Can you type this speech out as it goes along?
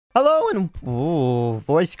Hello and... Ooh,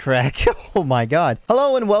 voice crack. Oh my god.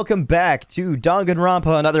 Hello and welcome back to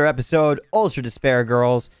Danganronpa, another episode, Ultra Despair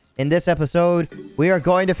Girls. In this episode, we are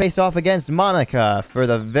going to face off against Monaca for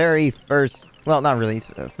the very first... Well, not really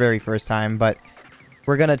very first time, but...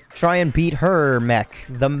 We're gonna try and beat her mech,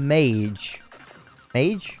 the mage.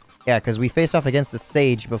 Mage? Yeah, because we faced off against the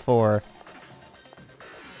sage before.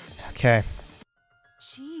 Okay.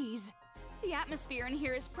 Jeez. The atmosphere in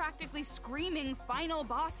here is practically screaming final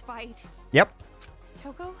boss fight. Yep.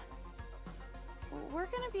 Toko? We're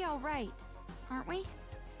gonna be alright, aren't we?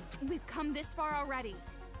 We've come this far already.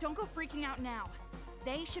 Don't go freaking out now.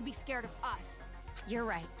 They should be scared of us. You're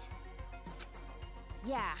right.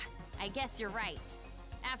 Yeah, I guess you're right.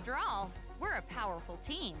 After all, we're a powerful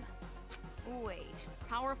team. Wait,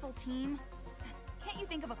 powerful team? Can't you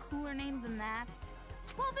think of a cooler name than that?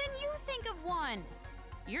 Well, then you think of one.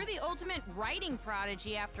 You're the ultimate writing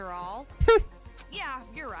prodigy, after all. Yeah,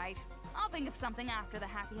 you're right. I'll think of something after the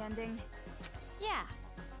happy ending. Yeah,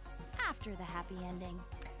 after the happy ending.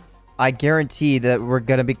 I guarantee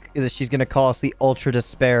that she's gonna call us the Ultra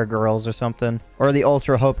Despair Girls or something. Or the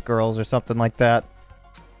Ultra Hope Girls or something like that.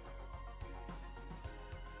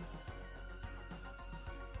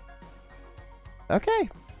 Okay.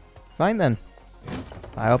 Fine then.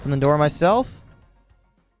 I open the door myself.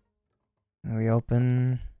 We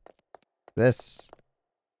open... this.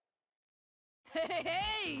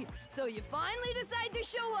 Hey! So you finally decide to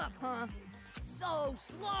show up, huh? So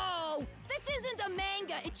slow! This isn't a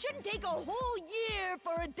manga! It shouldn't take a whole year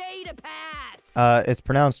for a day to pass! It's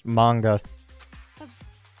pronounced manga. A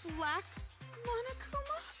black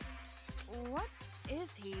Monokuma? What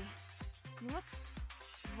is he? He looks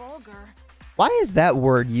vulgar. Why is that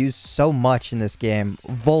word used so much in this game?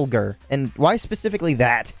 Vulgar. And why specifically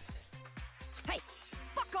that? Hey!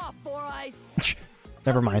 Fuck off, Four Eyes!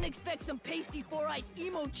 Never I mind. wouldn't expect some pasty four-eyed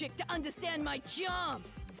emo chick to understand my charm!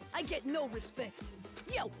 I get no respect.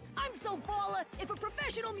 Yo, I'm so baller, if a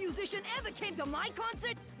professional musician ever came to my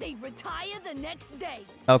concert, they'd retire the next day.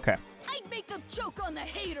 Okay. I'd make them choke on the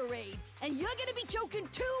haterade, and you're gonna be choking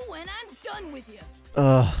too when I'm done with you.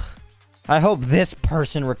 Ugh. I hope this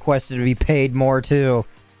person requested to be paid more too.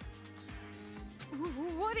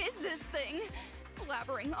 What is this thing?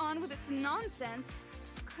 Blabbering on with its nonsense.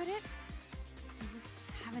 Could it? Does it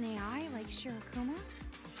have an AI like Shirokuma?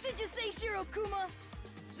 Did you say Shirokuma?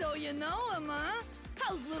 So you know him, huh?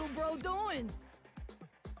 How's little bro doing?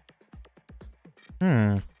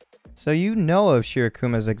 So you know of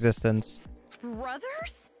Shirokuma's existence.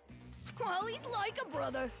 Brothers? Well, he's like a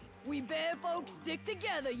brother. We bear folks stick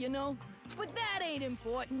together, you know. But that ain't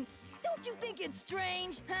important. Don't you think it's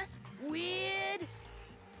strange, huh? Weird?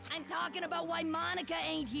 I'm talking about why Monaca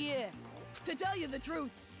ain't here. To tell you the truth,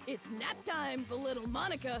 it's nap time for little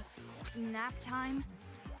Monaca. Nap time?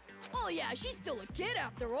 Oh yeah, she's still a kid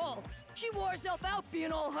after all. She wore herself out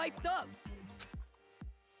being all hyped up.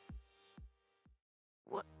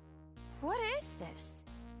 What is this?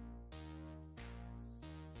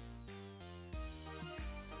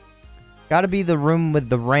 Gotta be the room with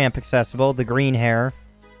the ramp accessible, the green hair.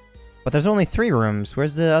 But there's only 3 rooms.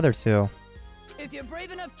 Where's the other 2? If you're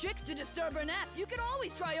brave enough chicks to disturb her nap, you can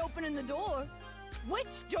always try opening the door.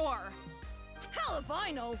 Which door? Hell if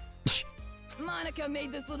I know. Monaca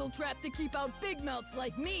made this little trap to keep out big mouths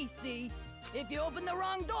like me, see? If you open the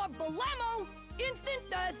wrong door, blammo! Instant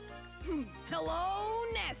death! Hello,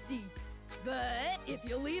 nasty! But if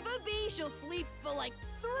you leave her be, she'll sleep for like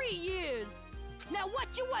 3 years. Now what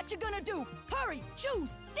you gonna do? Hurry,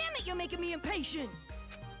 choose! Damn it, you're making me impatient!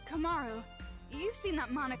 Komaru, you've seen that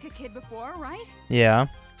Monaca kid before, right? Yeah.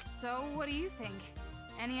 So, what do you think?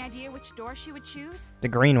 Any idea which door she would choose? The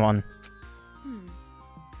green one.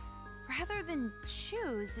 Rather than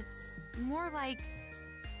choose, it's more like,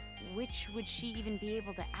 which would she even be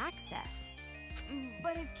able to access?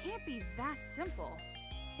 But it can't be that simple.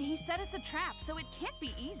 He said it's a trap, so it can't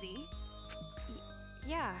be easy.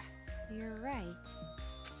 Yeah, you're right.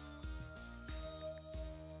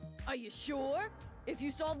 Are you sure? If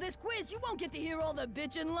you solve this quiz, you won't get to hear all the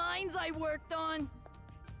bitchin' lines I worked on.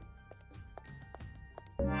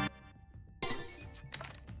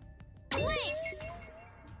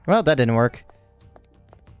 Well, that didn't work.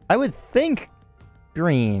 I would think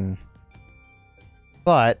green.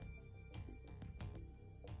 But...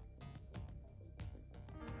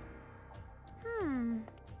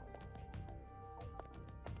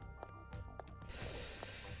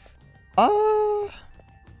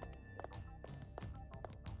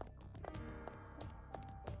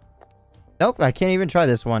 Nope, I can't even try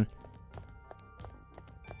this one.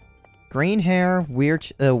 Green hair, weird...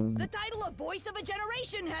 The title of Voice of a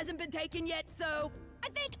Generation hasn't been taken yet, so I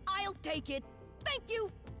think take it. Thank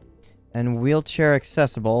you. And wheelchair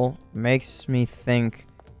accessible makes me think...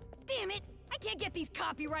 Damn it! I can't get these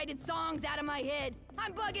copyrighted songs out of my head.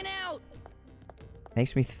 I'm bugging out.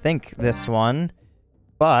 Makes me think this one.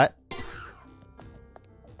 But...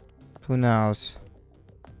 who knows?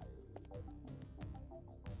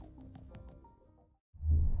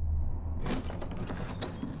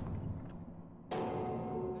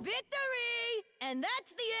 Victory! And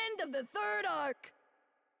that's the end of the third arc.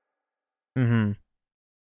 Mm-hmm.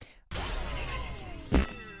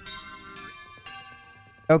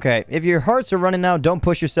 Okay, if your hearts are running out, don't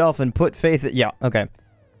push yourself and put faith... yeah, okay.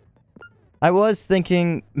 I was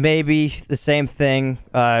thinking maybe the same thing.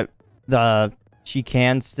 She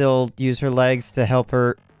can still use her legs to help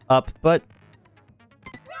her up, but...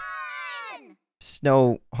 Run! there's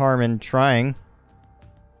no harm in trying.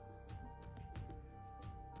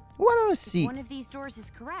 Why don't I see... If one of these doors is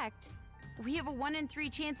correct, we have a 1 in 3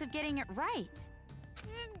 chance of getting it right.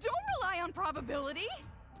 Don't rely on probability.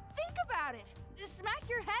 Think about it. Just smack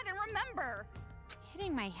your head and remember.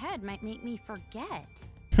 Hitting my head might make me forget.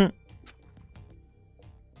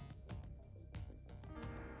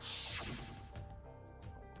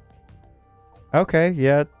 Okay,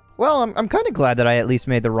 yeah. Well, I'm kind of glad that I at least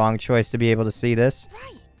made the wrong choice to be able to see this.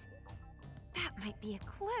 Right. That might be a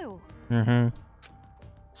clue. Mm-hmm.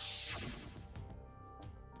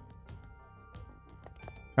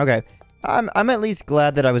 Okay. I'm at least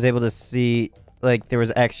glad that I was able to see, like, there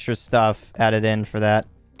was extra stuff added in for that.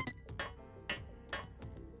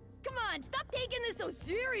 Come on, stop taking this so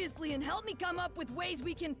seriously and help me come up with ways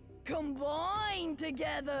we can combine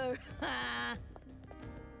together.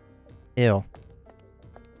 Ew.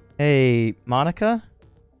 Hey, Monaca?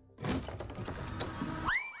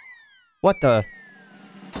 What the?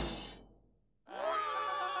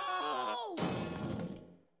 Whoa!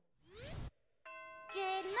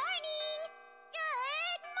 Good morning!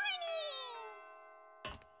 Good morning!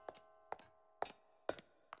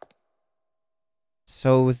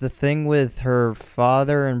 So was the thing with her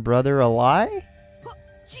father and brother a lie? Huh,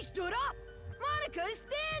 she stood up! Monaca is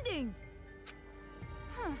standing!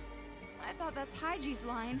 Huh. I thought that's Haiji's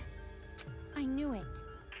line. I knew it.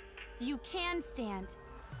 You can stand.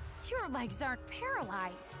 Your legs aren't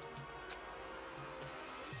paralyzed.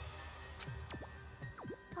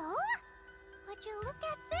 Oh? Would you look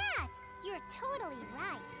at that? You're totally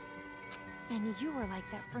right. And you were like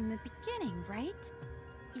that from the beginning, right?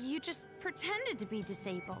 You just pretended to be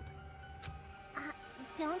disabled.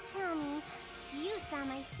 Don't tell me. You saw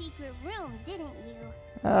my secret room, didn't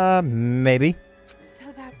you? Maybe.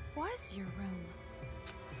 So that was your room.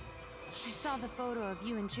 I saw the photo of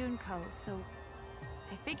you and Junko, so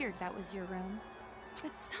I figured that was your room.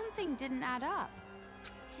 But something didn't add up.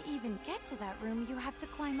 To even get to that room, you have to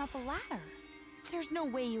climb up a ladder. There's no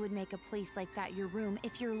way you would make a place like that your room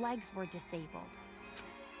if your legs were disabled.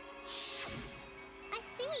 I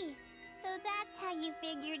see. So that's how you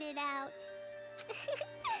figured it out.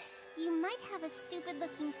 You might have a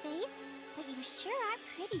stupid-looking face, but you sure are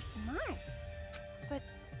pretty smart. But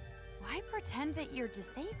why pretend that you're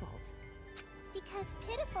disabled? Because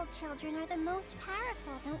pitiful children are the most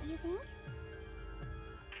powerful, don't you think?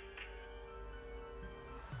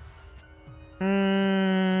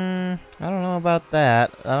 I don't know about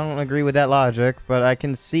that. I don't agree with that logic, but I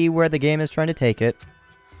can see where the game is trying to take it.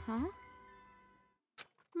 Huh?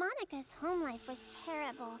 Monica's home life was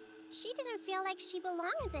terrible. She didn't feel like she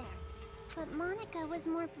belonged there. But Monaca was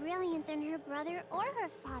more brilliant than her brother or her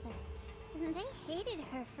father. And they hated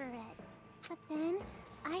her for it. But then,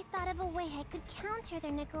 I thought of a way I could counter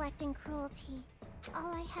their neglect and cruelty.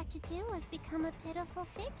 All I had to do was become a pitiful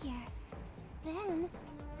figure. Then,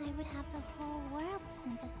 I would have the whole world's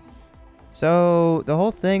sympathy. So, the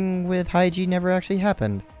whole thing with Haiji never actually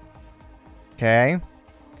happened. Okay.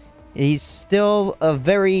 He's still a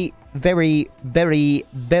very, very, very,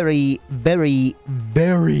 very, very,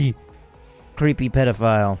 very creepy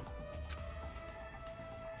pedophile.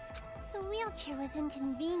 The wheelchair was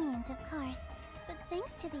inconvenient, of course. But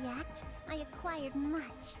thanks to the act, I acquired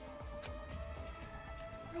much.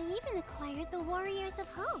 I even acquired the Warriors of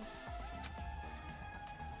Hope.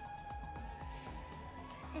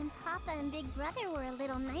 And Papa and Big Brother were a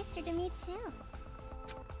little nicer to me, too.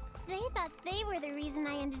 They thought they were the reason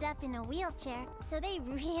I ended up in a wheelchair, so they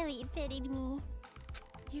really pitied me.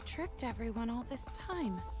 You tricked everyone all this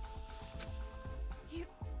time.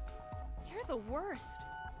 You're the worst.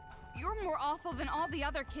 You're more awful than all the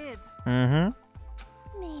other kids. Mm-hmm.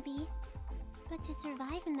 Maybe. But to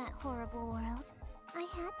survive in that horrible world, I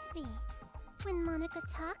had to be. When Monaca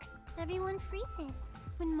talks, everyone freezes.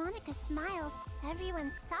 When Monaca smiles,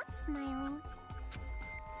 everyone stops smiling.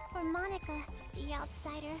 For For Monaca, the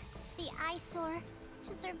outsider, the eyesore,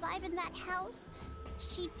 to survive in that house,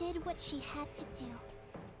 she did what she had to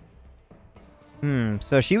do.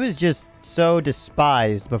 So she was just so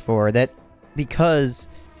despised before that because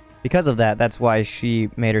of that, that's why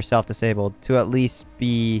she made herself disabled. To at least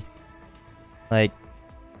be, like,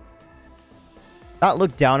 not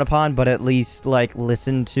looked down upon, but at least, like,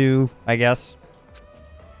 listened to, I guess.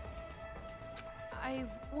 I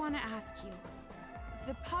want to ask you,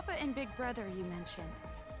 the Papa and Big Brother you mentioned,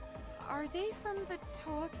 are they from the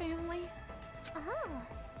Towa family? Oh,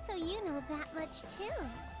 so you know that much too.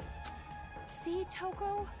 See,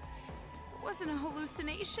 Toko? It wasn't a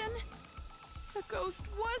hallucination. The ghost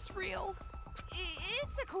was real.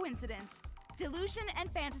 It's a coincidence. Delusion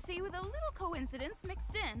and fantasy with a little coincidence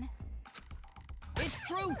mixed in. It's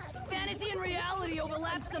true. Fantasy and reality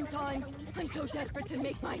overlap sometimes. I'm so desperate to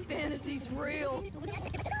make my fantasies real.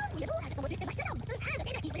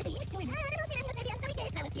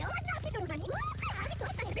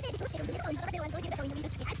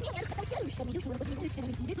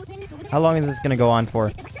 How long is this gonna go on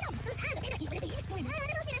for?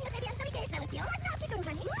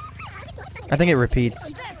 I think it repeats.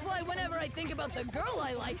 That's why whenever I think about the girl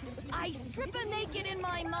I like, I strip her naked in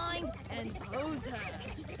my mind and pose her.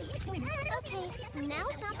 Okay,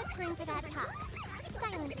 now's not the time for that talk.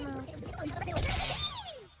 Silent mode.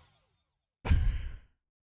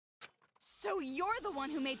 So you're the one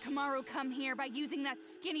who made Komaru come here by using that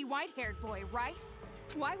skinny white-haired boy, right?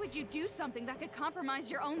 Why would you do something that could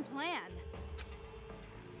compromise your own plan?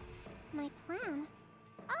 My plan?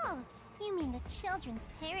 Oh, you mean the children's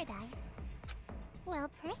paradise. Well,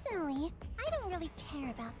 personally, I don't really care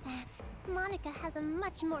about that. Monaca has a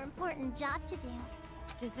much more important job to do.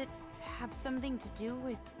 Does it have something to do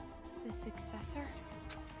with the successor?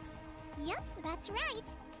 Yep, that's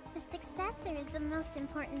right. The successor is the most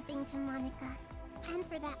important thing to Monaca. And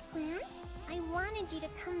for that plan, I wanted you to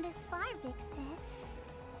come this far, big sis.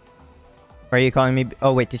 Are you calling me...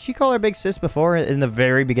 Oh, wait. Did she call her big sis before in the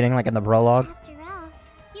very beginning, like in the prologue? After all,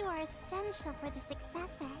 you are essential for the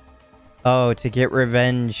successor. Oh, to get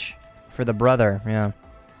revenge for the brother. Yeah.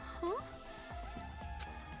 Huh?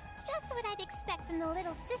 Just what I'd expect from the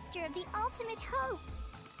little sister of the ultimate hope.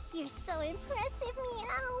 You're so impressive,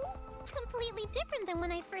 meow. Completely different than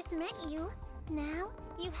when I first met you. Now,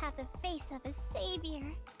 you have the face of a savior.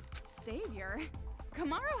 Savior?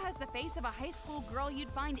 Komaru has the face of a high school girl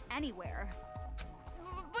you'd find anywhere.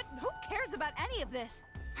 But who cares about any of this?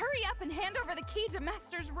 Hurry up and hand over the key to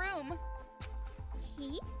Master's room.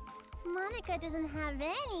 Key? Monaca doesn't have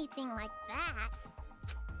anything like that.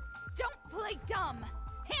 Don't play dumb.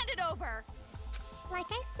 Hand it over. Like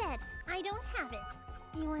I said, I don't have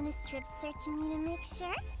it. You want to strip search me to make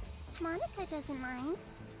sure? Monaca doesn't mind.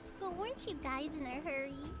 But weren't you guys in a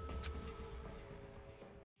hurry?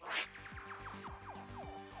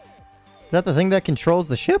 Is that the thing that controls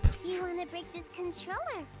the ship? You want to break this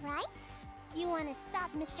controller, right? You want to stop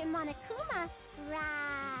Mr. Monokuma,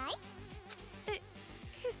 right?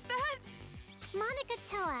 Is that... Monaca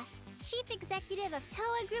Towa, Chief Executive of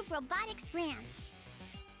Towa Group Robotics Branch.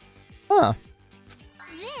 Huh.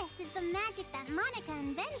 This is the magic that Monaca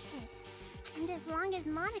invented. And as long as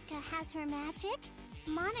Monaca has her magic,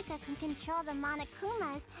 Monaca can control the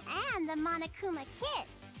Monokumas and the Monokuma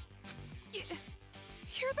kids.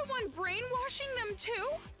 You're the one brainwashing them too?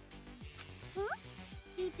 Huh?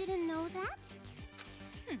 You didn't know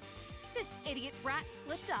that? This idiot brat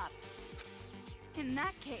slipped up. In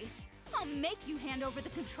that case, I'll make you hand over the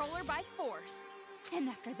controller by force. And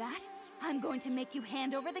after that, I'm going to make you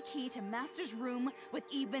hand over the key to Master's room with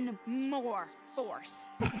even more force.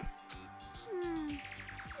 No,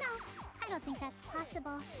 I don't think that's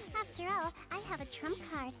possible. After all, I have a trump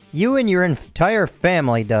card. You and your entire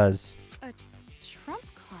family does. A trump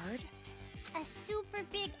card? A super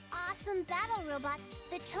big, awesome battle robot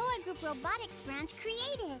the Towa Group Robotics Branch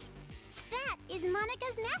created. That is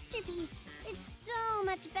Monaca's masterpiece. It's so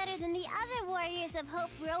much better than the other Warriors of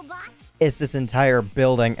Hope robots. It's this entire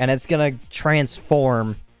building, and it's gonna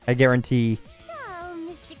transform, I guarantee. So,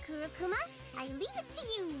 Mr. Kurokuma, I leave it to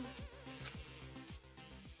you.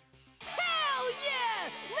 Hell yeah!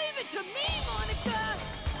 Leave it to me, Monaca!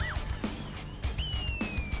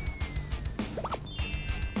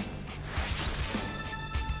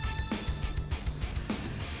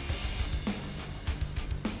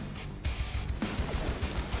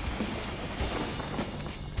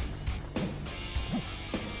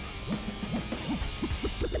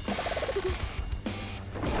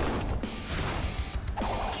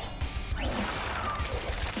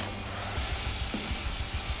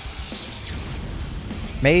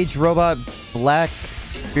 Mage Robot Black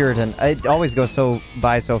Spiriton. It always goes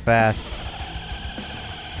by so fast.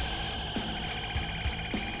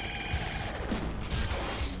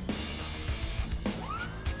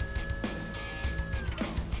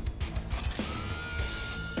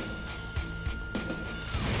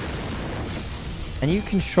 And you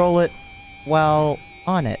control it while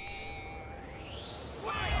on it.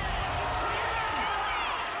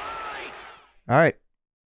 Alright.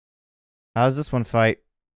 How's this one fight?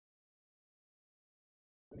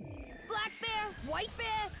 Black bear? White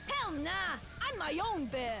bear? Hell nah! I'm my own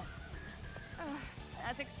bear!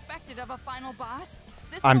 As expected of a final boss,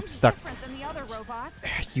 this I'm one's stuck. different than the other robots.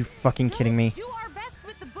 Are you fucking kidding me? Let's do our best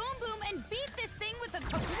with the boom boom and beat this thing with a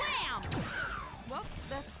kablam! Well,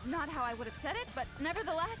 that's not how I would have said it, but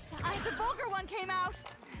nevertheless, the vulgar one came out.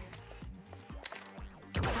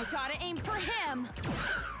 I gotta aim for him!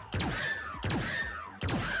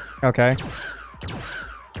 Okay. You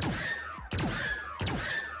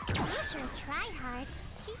sure try hard.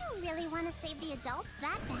 Do you really want to save the adults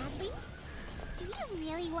that badly? Do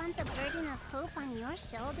you really want the burden of hope on your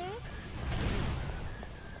shoulders?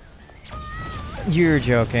 You're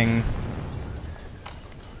joking.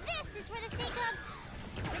 This is for the sake of...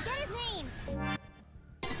 forget his name.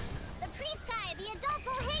 The priest guy, the adults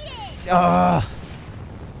will hate it! Ugh.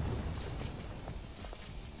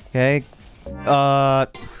 Okay.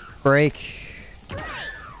 Break.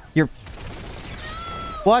 You're...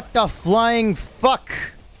 What the flying fuck?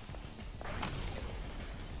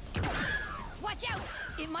 Watch out!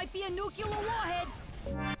 It might be a nuclear warhead!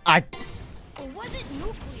 Or was it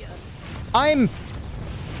nuclear? I'm...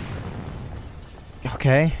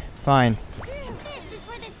 Okay, fine. This is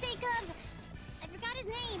for the sake of... I forgot his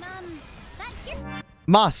name, that here...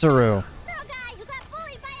 Masaru. Girl guy who got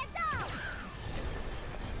bullied by adults!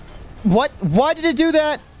 What? Why did it do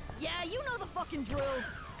that? Yeah, you know the fucking drill.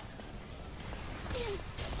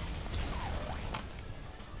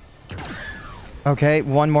 Okay,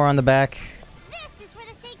 one more on the back. This is for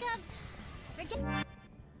the sake of... forget...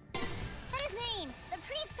 his name! The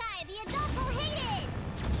priest guy, the adults will hate it!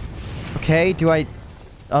 Okay,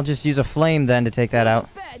 I'll just use a flame then to take that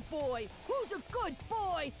out. Bad boy. Who's a good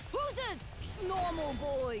boy? Who's a normal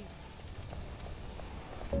boy?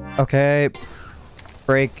 Okay.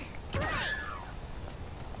 Break.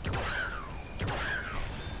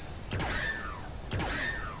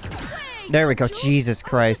 Wait, There we go. don't you? Jesus I was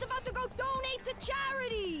Christ. just about to go donate to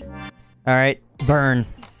charity. Alright, burn.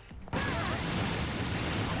 Now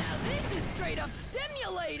this is straight up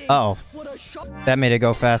stimulating. Uh-oh. What a shock. That made it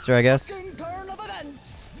go faster, I guess. Turn of events.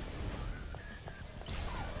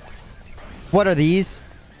 What are these?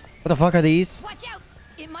 What the fuck are these? Watch out!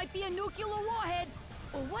 It might be a nuclear warhead.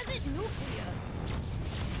 Or was it nuclear?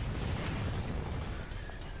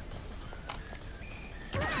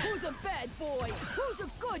 Who's a bad boy? Who's a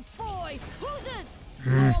good boy? Who's a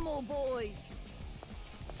normal boy?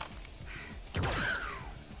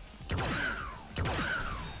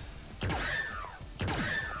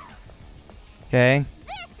 Okay.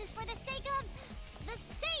 This is for the sake of... the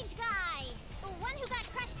sage guy! The one who got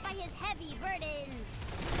crushed by his heavy burdens!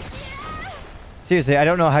 Yeah! Seriously, I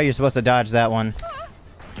don't know how you're supposed to dodge that one.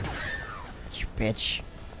 You bitch.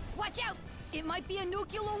 Watch out! It might be a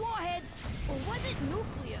nuclear warhead. Or was it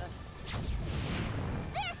nuclear?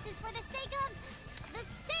 This is for the sake of... the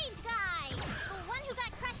sage guy! The one who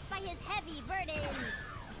got crushed by his heavy burdens!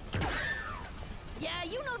 Yeah,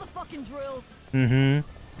 you know the fucking drill. Mm-hmm.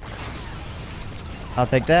 I'll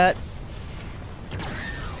take that.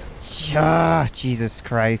 Ah, Jesus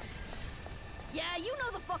Christ. Yeah, you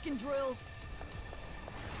know the fucking drill.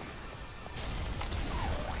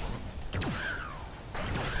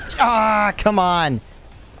 Ah, come on.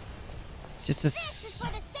 It's just a... This is for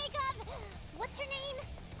the sake of... what's her name?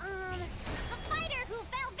 The fighter who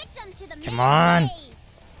fell victim to the Come male on. gaze.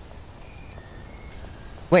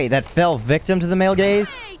 Wait, that fell victim to the male gaze?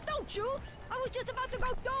 Hey, don't you? I was just about to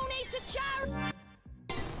go donate to charity.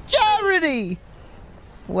 Charity!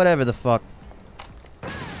 Whatever the fuck.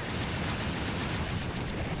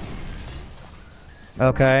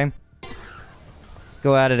 Okay. Let's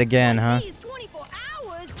go at it again, huh? Geez, 24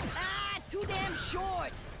 hours? Ah, too damn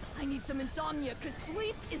short. I need some insomnia, cause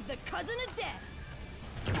sleep is the cousin of death.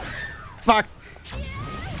 Fuck!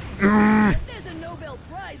 If there's a Nobel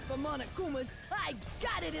Prize for Monokumas, I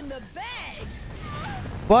got it in the bag.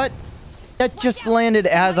 What? That just landed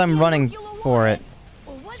as I'm running for it.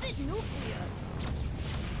 Or was it nuclear?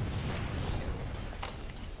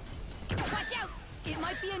 Watch out! It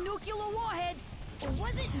might be a nuclear warhead. Or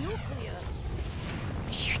was it nuclear?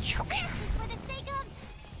 You're joking. This is for the sake of...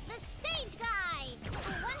 the sage guy! The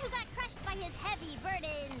one who got crushed by his heavy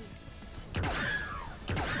burdens!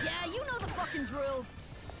 fucking drill.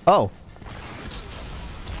 Oh.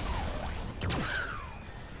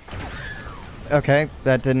 Okay,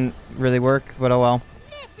 that didn't really work, but oh well.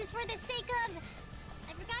 This is for the sake of...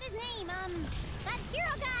 I forgot his name, that hero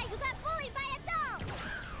guy who got bullied by adults!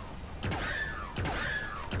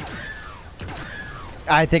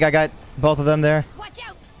 I think I got both of them there. Watch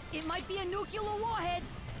out! It might be a nuclear warhead.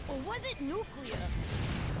 Or was it nuclear?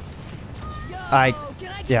 Yo,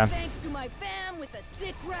 can I give thanks to my fam with a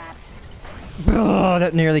sick rap? Oh,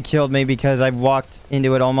 that nearly killed me because I walked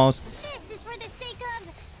into it almost. This is for the sake of...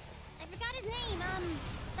 I forgot his name,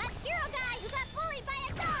 that hero guy who got bullied by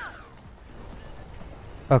adults!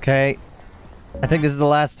 Okay. I think this is the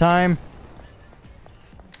last time.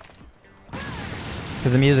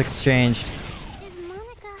 Because the music's changed. Is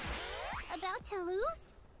Monaca about to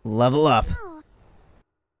lose? Level up. Oh,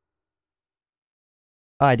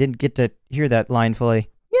 Oh, I didn't get to hear that line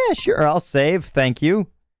fully. Yeah, sure, I'll save. Thank you.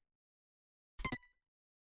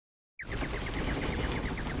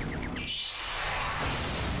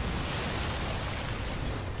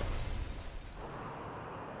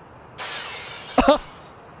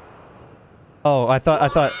 Oh, I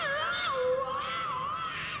thought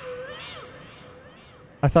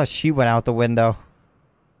she went out the window.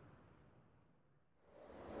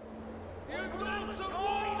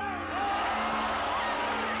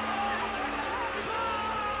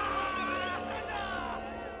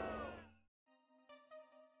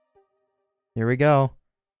 Here we go.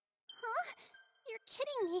 huh? You're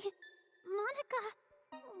kidding me. Monaca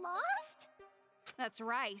lost? That's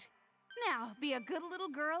right. Now, be a good little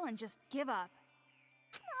girl and just give up.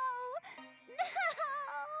 Oh, no!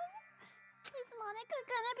 Is Monaca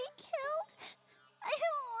gonna be killed? I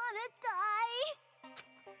don't want to die.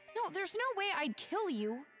 No, there's no way I'd kill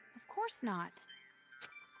you. Of course not.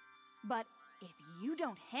 But if you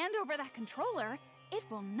don't hand over that controller, it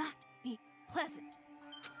will not be pleasant.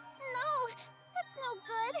 No, that's no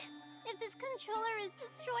good. If this controller is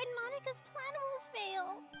destroyed, Monica's plan will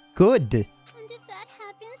fail. Good. And if that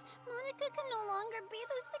happens, Monaca can no longer be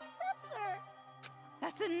the successor.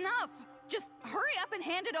 That's enough! Just hurry up and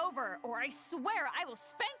hand it over, or I swear I will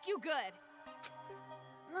spank you good!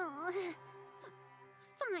 Oh,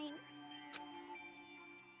 fine.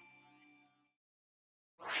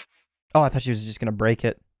 Oh, I thought she was just gonna break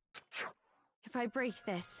it. If I break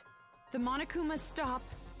this, the Monakumas stop,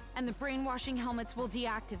 and the brainwashing helmets will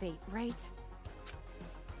deactivate, right?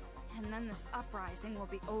 And then this uprising will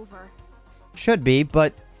be over. Should be,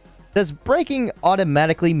 but does breaking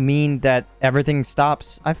automatically mean that everything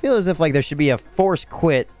stops? I feel as if like there should be a force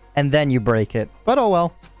quit and then you break it. But oh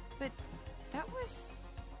well. But that was...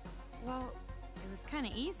 well, it was kind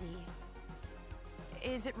of easy.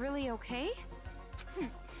 Is it really okay?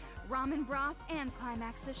 Ramen broth and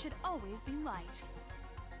climaxes should always be light.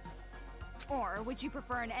 Or would you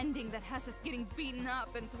prefer an ending that has us getting beaten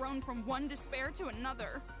up and thrown from one despair to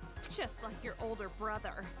another? Just like your older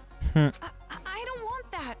brother. I don't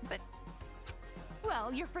want that, but...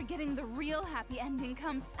 Well, you're forgetting the real happy ending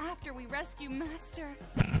comes after we rescue Master.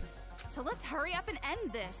 So let's hurry up and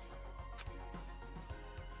end this.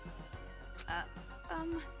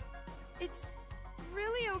 It's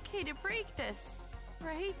really okay to break this,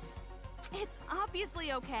 right? It's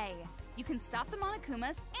obviously okay. You can stop the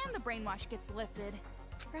Monakumas and the brainwash gets lifted.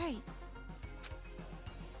 Right.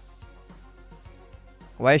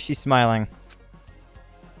 Why is she smiling?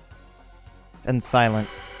 And silent.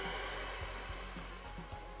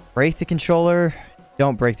 Break the controller.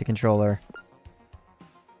 Don't break the controller.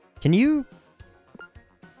 Can you...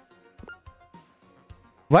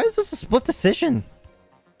 Why is this a split decision?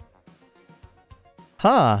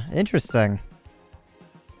 Huh, interesting.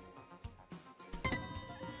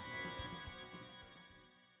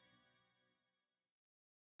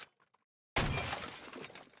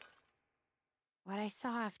 What I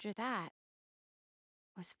saw after that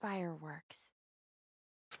was fireworks.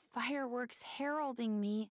 Fireworks heralding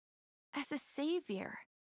me as a savior.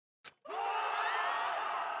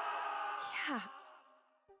 Yeah,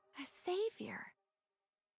 a savior.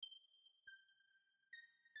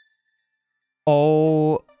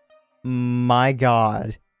 Oh my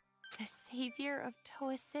god. The savior of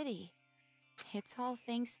Towa City. It's all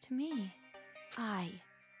thanks to me. I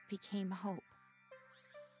became hope.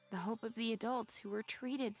 The hope of the adults who were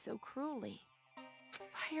treated so cruelly.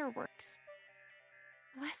 Fireworks.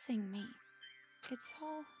 Blessing me. It's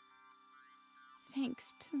all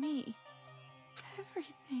thanks to me.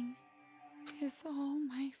 Everything is all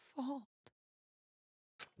my fault.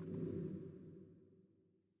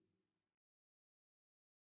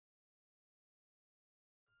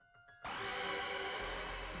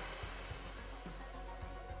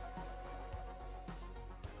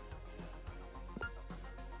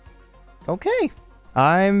 Okay.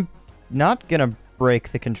 I'm not gonna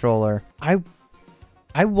break the controller.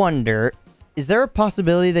 I wonder, is there a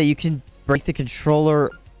possibility that you can break the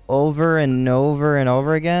controller over and over and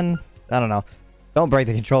over again? I don't know. Don't break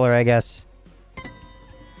the controller, I guess.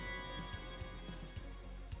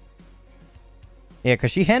 Yeah,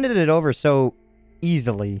 because she handed it over so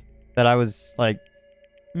easily that I was like,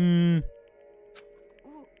 What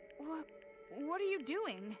are you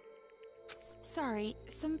doing? Sorry,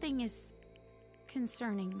 something is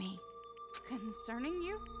concerning me. Concerning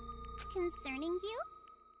you? Concerning you?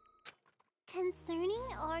 Concerning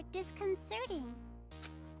or disconcerting?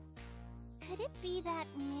 Could it be that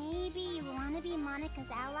maybe you want to be Monica's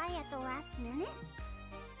ally at the last minute?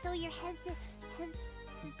 So you're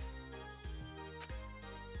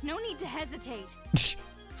No need to hesitate.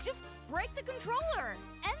 Just break the controller.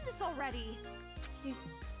 End this already.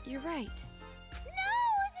 You're right.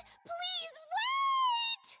 Nose! Please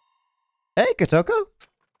wait! hey, Kotoko?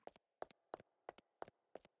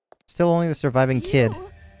 Still only the surviving kid. You?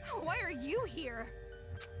 Why are you here?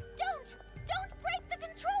 Don't break the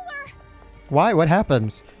controller! Why? What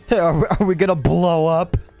happens? Are we gonna blow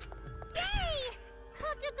up? Yay!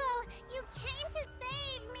 Kotoko, you came to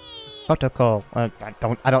save me! Kotoko.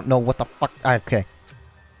 I don't know what the fuck. Okay.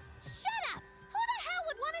 Shut up! Who the hell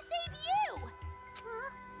would want to save you? Huh?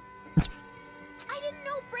 I didn't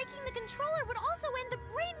know breaking the controller would also end the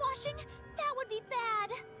brainwashing. That would be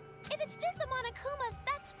bad. If it's just the Monakumas,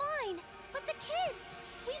 that's fine. But the kids,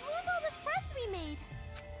 we lose all the friends we made.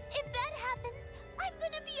 If that happens, I'm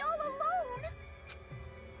gonna be all alone.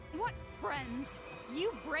 What friends?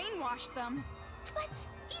 You brainwashed them. But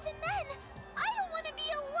even then, I don't want to be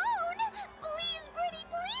alone. Please, Brittany,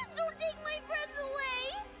 please don't take my friends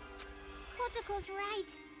away. Kotoko's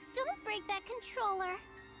right. Don't break that controller.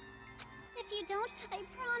 If you don't, I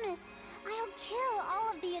promise, I'll kill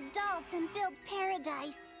all of the adults and build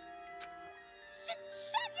paradise.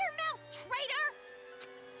 Shut your mouth, traitor!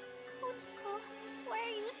 Kotoko, why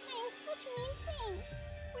are you saying such mean things?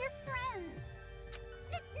 We're friends.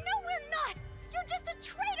 No, we're not! You're just a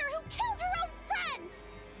traitor who killed her own friends!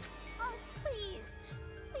 Oh, please.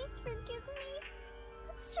 Please forgive me.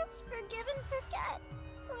 Let's just forgive and forget.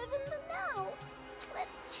 Live in the now.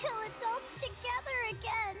 Let's kill adults together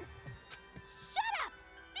again. Shut up!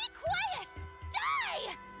 Be quiet!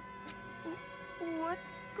 Die!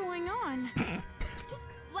 What's going on? Just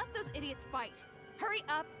let those idiots fight. Hurry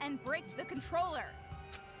up and break the controller.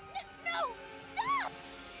 No! Stop!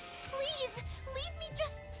 Please, leave me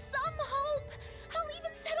just some hope. I'll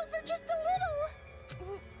even settle for just a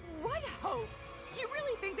little. What hope? You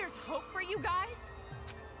really think there's hope for you guys?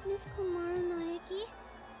 Miss Komaru Naegi,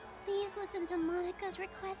 please listen to Monika's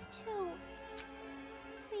request too.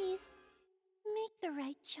 Please, make the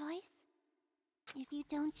right choice. If you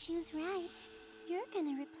don't choose right, you're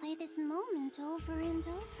gonna replay this moment over and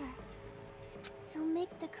over. So make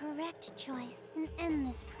the correct choice and end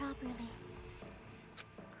this properly.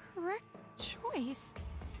 Correct choice?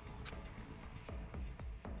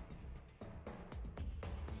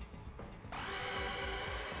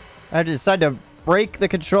 I have to decide to break the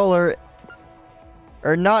controller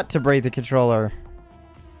or not to break the controller.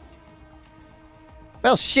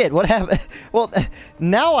 Well, shit, what happened? Well,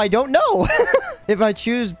 now I don't know. If I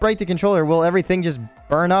choose break the controller, will everything just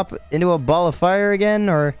burn up into a ball of fire again,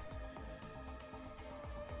 or...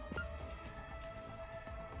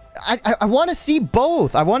 I want to see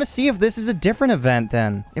both. I want to see if this is a different event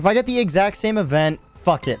then. If I get the exact same event,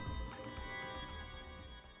 fuck it.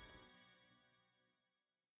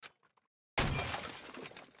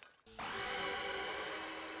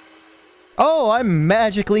 Oh, I'm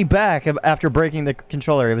magically back after breaking the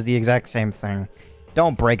controller. It was the exact same thing.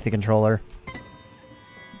 Don't break the controller.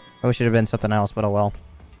 I wish it had been something else, but oh well.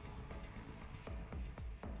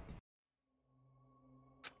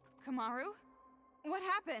 Komaru? What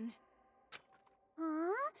happened?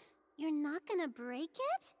 Huh? You're not gonna break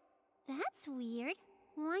it? That's weird.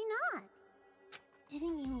 Why not?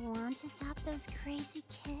 Didn't you want to stop those crazy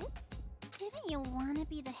kids? Didn't you want to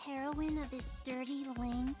be the heroine of this dirty,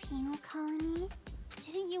 lame penal colony?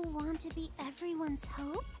 Didn't you want to be everyone's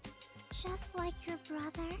hope? Just like your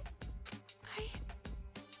brother?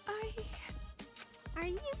 Are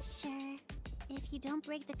you sure? If you don't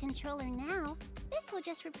break the controller now, this will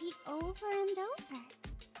just repeat over and over.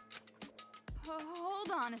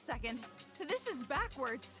 Hold on a second. This is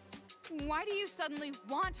backwards. Why do you suddenly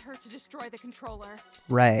want her to destroy the controller?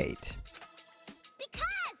 Right.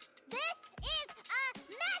 Because this is a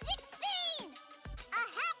magic scene! A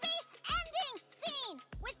happy ending scene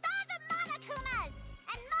with all the Monakumas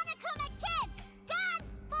and Monokuma kids gone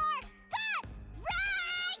for good,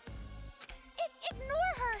 right?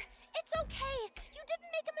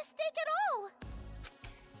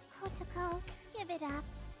 it up.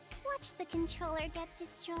 Watch the controller get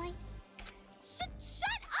destroyed. Shut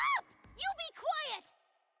up! You be quiet!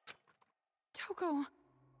 Toko,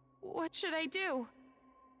 what should I do?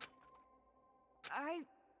 I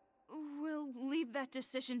will leave that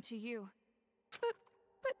decision to you. But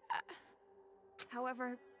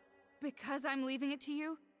However, because I'm leaving it to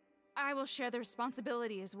you, I will share the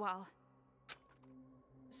responsibility as well.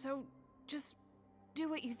 So, just do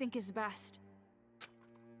what you think is best.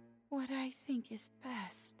 what I think is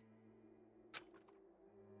best.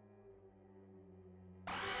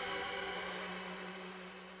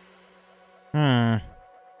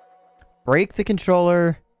 Break the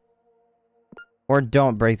controller. Or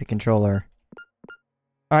don't break the controller.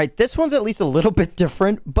 Alright, this one's at least a little bit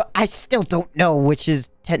different, but I still don't know which is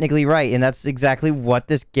technically right, and that's exactly what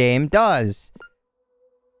this game does.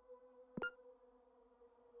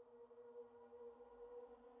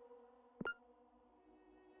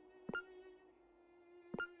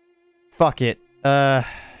 Fuck it.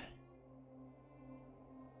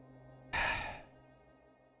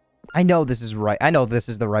 I know this is right. I know this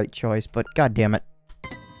is the right choice, but god damn it.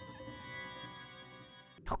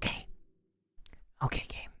 Okay. Okay,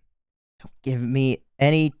 game. Don't give me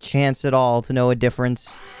any chance at all to know a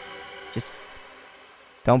difference. Just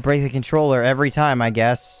don't break the controller every time, I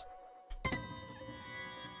guess.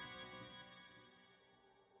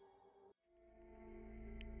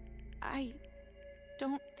 I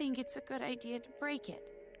don't think it's a good idea to break it.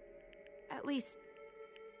 At least,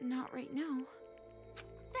 not right now.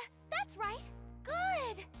 That's right.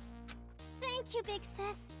 Good. Thank you, big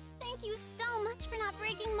sis. Thank you so much for not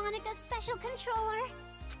breaking Monica's special controller.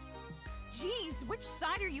 Jeez, which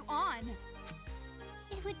side are you on?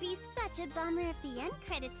 It would be such a bummer if the end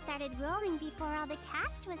credits started rolling before all the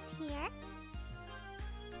cast was here.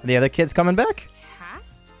 Are the other kids coming back?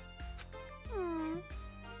 Cast?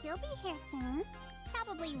 He'll be here soon.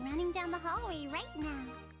 Probably running down the hallway right now.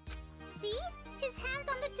 See? His hand's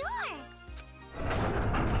on the door!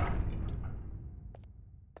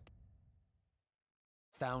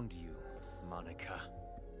 Found you, Monaca.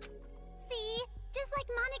 See? Just like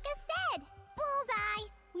Monica said! Bullseye!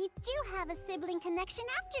 We do have a sibling connection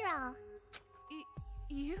after all.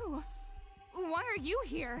 You? Why are you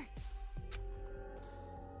here?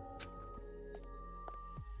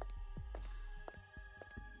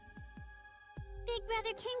 Big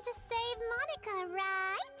brother came to save Monica,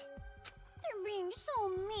 right? They're being so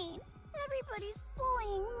mean. Everybody's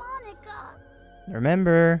bullying Monica.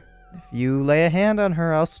 Remember, if you lay a hand on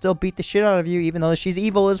her, I'll still beat the shit out of you, even though she's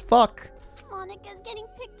evil as fuck. Monica's getting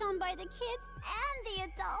picked on by the kids and the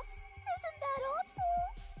adults. Isn't that awful?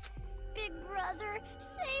 Big brother,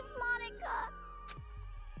 save Monica.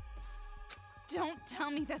 Don't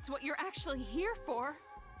tell me that's what you're actually here for.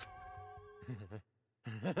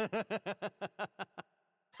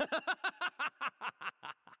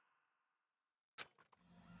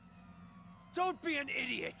 Don't be an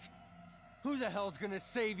idiot! Who the hell's gonna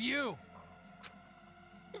save you?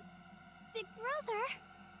 Big brother?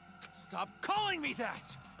 Stop calling me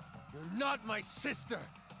that! You're not my sister!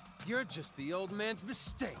 You're just the old man's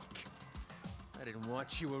mistake. I didn't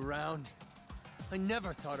want you around. I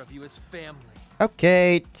never thought of you as family.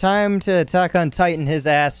 Okay, time to attack on Titan his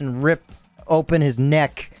ass and rip open his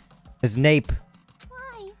neck. His nape.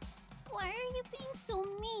 Why? Why are you being so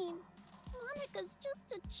mean? Monica's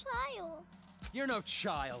just a child. You're no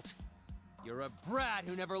child. You're a brat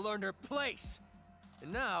who never learned her place.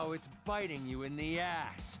 And now it's biting you in the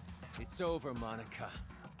ass. It's over, Monaca.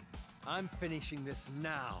 I'm finishing this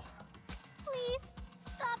now. Please,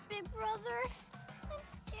 stop, big brother. I'm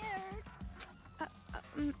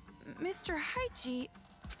scared. Mr. Haiji...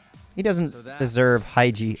 He doesn't So that's deserve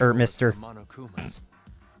Haiji, or Mr. Monokumas.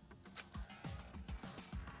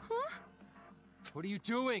 What are you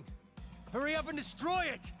doing? Hurry up and destroy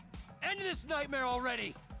it! End this nightmare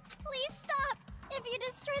already! Please stop! If you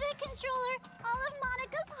destroy that controller, all of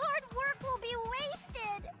Monica's hard work will be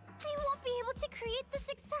wasted! I won't be able to create the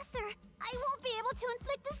successor! I won't be able to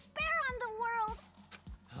inflict despair on the world!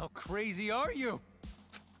 How crazy are you?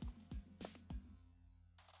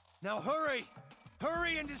 Now hurry!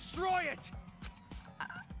 Hurry and destroy it!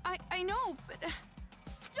 I know, but...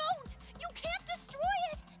 Don't! You can't destroy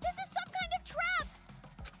it! This is some kind of trap!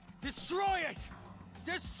 Destroy it!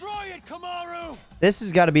 Destroy it, Komaru! This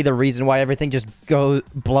has got to be the reason why everything just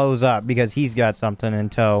blows up, because he's got something in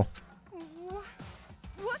tow.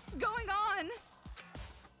 What's going on?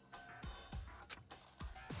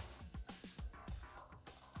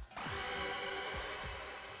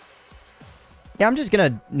 Yeah, I'm just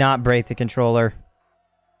gonna not break the controller.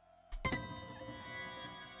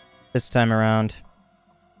 This time around.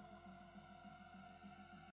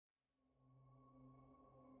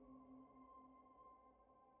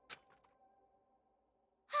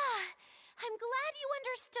 you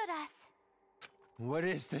understood us. What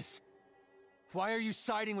is this? Why are you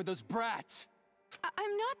siding with those brats?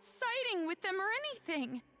 I'm not siding with them or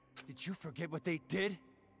anything. Did you forget what they did?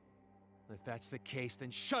 If that's the case,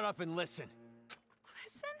 then shut up and listen.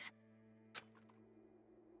 Listen?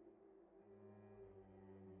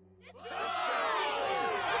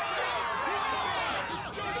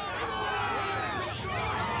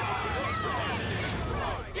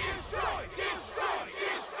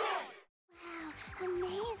 Wow,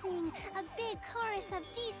 amazing! A big chorus of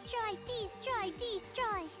destroy, destroy,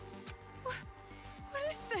 destroy! What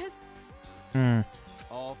is this?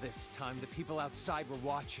 All this time, the people outside were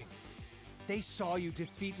watching. They saw you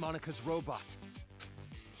defeat Monica's robot.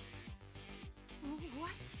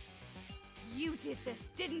 What? You did this,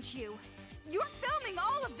 didn't you? You're filming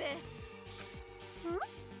all of this! Huh?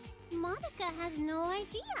 Monica has no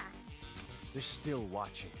idea. They're still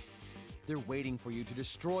watching. They're waiting for you to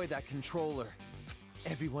destroy that controller.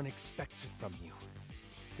 Everyone expects it from you.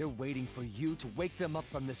 They're waiting for you to wake them up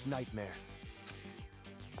from this nightmare.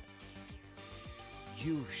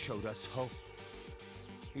 You showed us hope.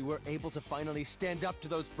 We were able to finally stand up to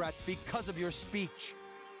those brats because of your speech.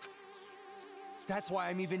 That's why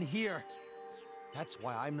I'm even here. That's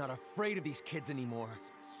why I'm not afraid of these kids anymore.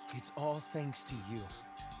 It's all thanks to you.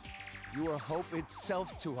 You are hope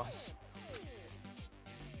itself to us.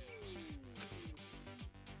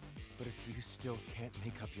 But if you still can't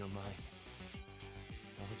make up your mind,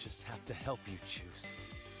 I'll just have to help you choose.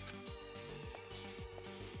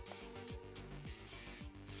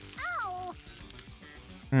 Ow!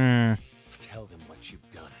 Tell them what you've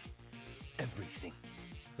done. Everything.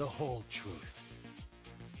 The whole truth.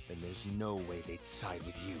 Then there's no way they'd side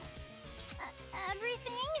with you.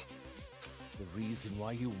 Everything? The reason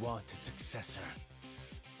why you want a successor.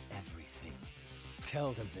 Everything.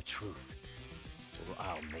 Tell them the truth, or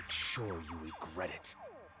I'll make sure you regret it.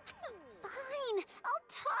 Fine, I'll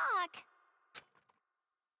talk.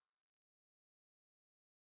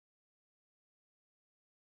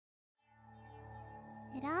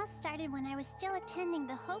 It all started when I was still attending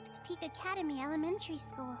the Hope's Peak Academy Elementary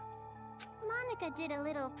School. Monica did a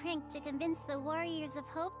little prank to convince the Warriors of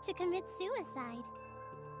Hope to commit suicide.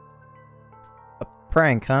 A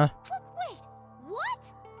prank, huh? Wait,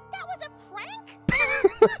 what? That was a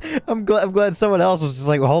prank? I'm glad someone else was just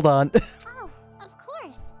like, well, hold on. Oh, of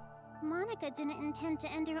course. Monica didn't intend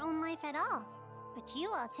to end her own life at all, but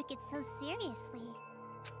you all took it so seriously.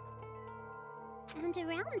 And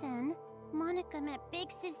around then, Monica met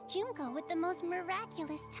Big Sis Junko with the most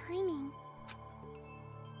miraculous timing.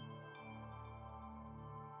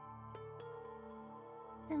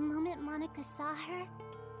 The moment Monica saw her,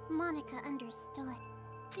 Monica understood.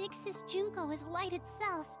 Big Sis Junko is light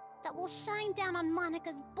itself that will shine down on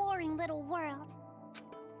Monica's boring little world.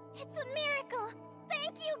 It's a miracle!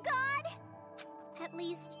 Thank you, God! At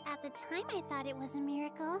least, at the time I thought it was a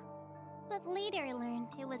miracle. But later I learned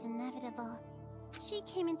it was inevitable. She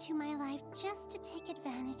came into my life just to take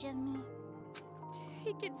advantage of me.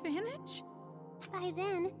 Take advantage? By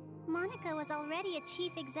then, Monica was already a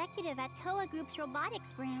chief executive at Towa Group's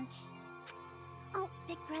robotics branch. Oh,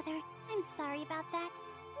 big brother, I'm sorry about that.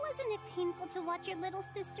 Wasn't it painful to watch your little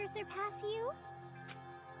sister surpass you?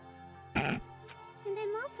 And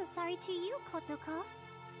I'm also sorry to you, Kotoko.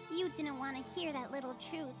 You didn't want to hear that little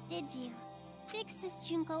truth, did you? Big Sis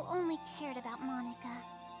Junko only cared about Monica.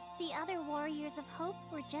 The other Warriors of Hope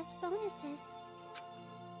were just bonuses.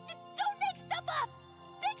 Don't make stuff up!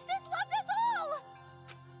 Big Sis loved us all!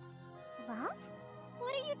 Love?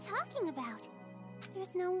 What are you talking about?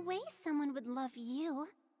 There's no way someone would love you.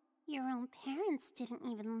 Your own parents didn't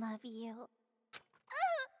even love you.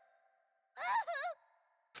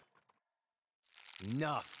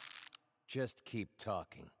 Enough. Just keep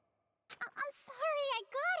talking. I'm sorry, I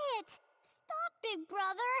got it! Stop, big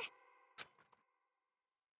brother!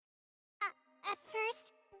 At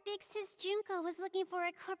first, Big Sis Junko was looking for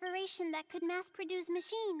a corporation that could mass-produce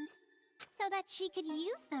machines, so that she could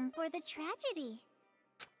use them for the tragedy.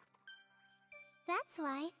 That's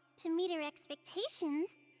why, to meet her expectations,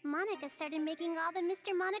 Monica started making all the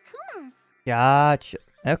Mr. Monokumas. Gotcha.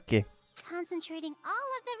 Okay. Concentrating all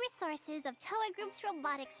of the resources of Towa Group's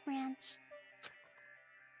robotics branch.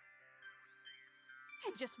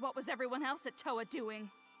 And just what was everyone else at Towa doing?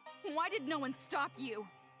 Why did no one stop you?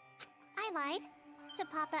 I lied. To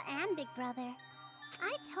Papa and Big Brother.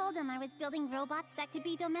 I told him I was building robots that could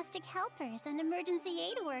be domestic helpers and emergency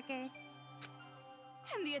aid workers.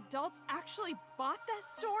 And the adults actually bought that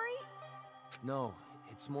story? No,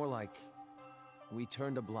 it's more like we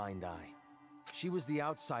turned a blind eye. She was the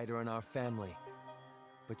outsider in our family,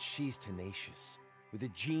 but she's tenacious, with a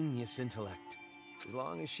genius intellect. As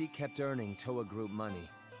long as she kept earning Towa Group money,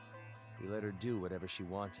 we let her do whatever she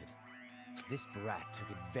wanted. This brat took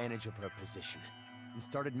advantage of her position and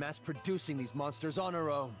started mass-producing these monsters on her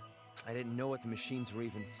own. I didn't know what the machines were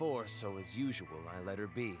even for, so as usual, I let her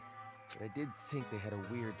be. But I did think they had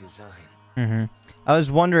a weird design. I was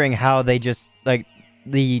wondering how they just, like,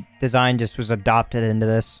 the design just was adopted into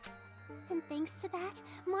this. And thanks to that,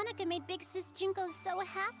 Monaca made Big Sis Junko so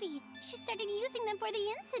happy. She started using them for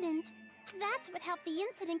the incident. That's what helped the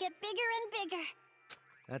incident get bigger and bigger.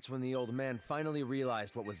 That's when the old man finally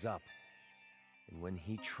realized what was up. And when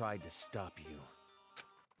he tried to stop you.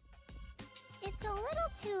 It's a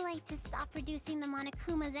little too late to stop producing the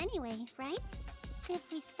Monakumas anyway, right? If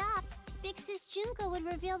we stopped, Big Sis Junko would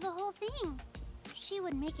reveal the whole thing. She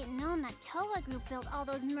would make it known that Towa Group built all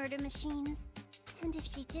those murder machines. And if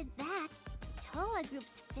she did that, Towa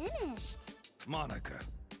Group's finished. Monaca,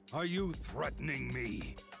 are you threatening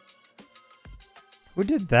me? Who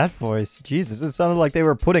did that voice? Jesus, it sounded like they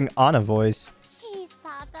were putting on a voice. Jeez,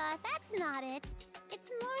 Papa, that's not it. It's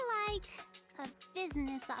more like a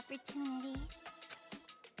business opportunity.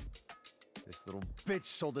 This little bitch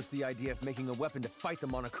sold us the idea of making a weapon to fight the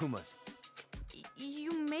Monakumas.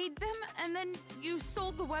 You made them, and then you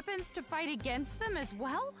sold the weapons to fight against them as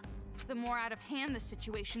well? The more out of hand the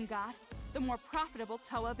situation got, the more profitable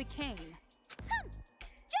Towa became.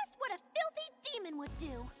 Just what a filthy demon would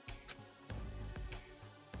do.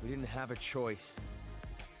 We didn't have a choice.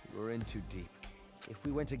 We were in too deep. If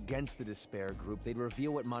we went against the Despair group, they'd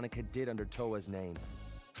reveal what Monaca did under Towa's name.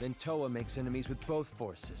 Then Towa makes enemies with both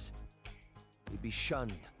forces. We'd be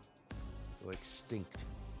shunned. Go extinct.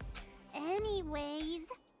 Anyways,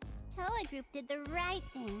 Towa Group did the right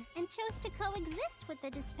thing and chose to coexist with the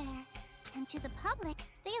Despair. And to the public,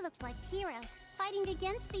 they looked like heroes fighting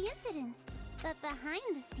against the incident. But behind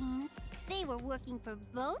the scenes, they were working for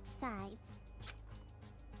both sides.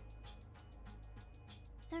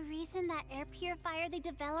 The reason that air purifier they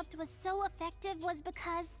developed was so effective was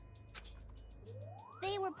because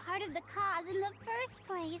they were part of the cause in the first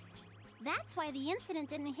place. That's why the incident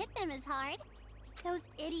didn't hit them as hard. Those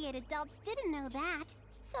idiot adults didn't know that,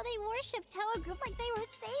 so they worshipped Towa Group like they were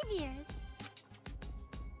saviors.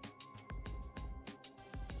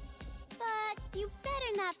 But you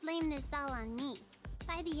better not blame this all on me.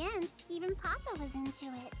 By the end, even Papa was into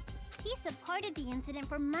it. He supported the incident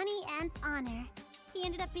for money and honor. He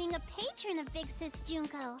ended up being a patron of Big Sis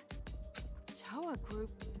Junko. Towa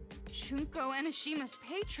Group? Junko Enishima's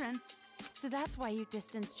patron? So that's why you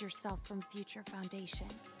distanced yourself from Future Foundation.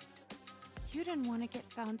 You didn't want to get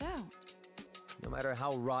found out. No matter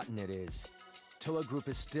how rotten it is, Towa Group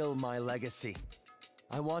is still my legacy.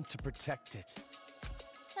 I want to protect it.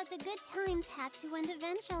 But the good times had to end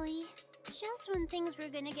eventually. Just when things were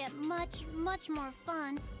gonna get much, much more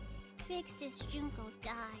fun, Big Sis Junko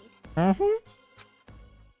died.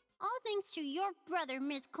 All thanks to your brother,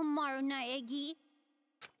 Miss Komaru Naegi.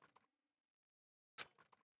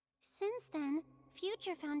 Since then,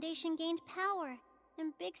 Future Foundation gained power,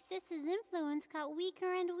 and Big Sis's influence got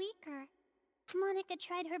weaker and weaker. Monaca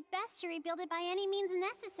tried her best to rebuild it by any means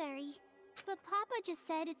necessary. But Papa just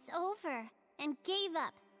said it's over, and gave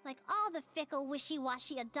up, like all the fickle,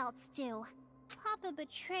 wishy-washy adults do. Papa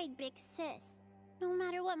betrayed Big Sis. No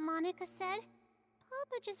matter what Monaca said,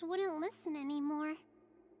 Papa just wouldn't listen anymore.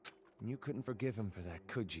 You couldn't forgive him for that,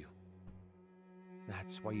 could you?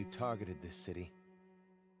 That's why you targeted this city.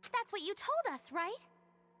 That's what you told us, right?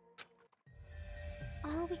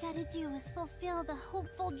 All we gotta do is fulfill the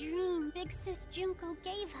hopeful dream Big Sis Junko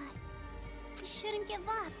gave us. We shouldn't give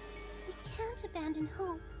up. We can't abandon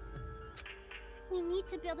hope. We need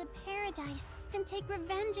to build a paradise and take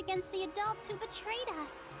revenge against the adults who betrayed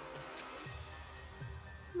us.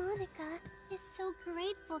 Monaca is so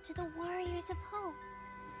grateful to the Warriors of Hope.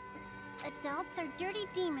 Adults are dirty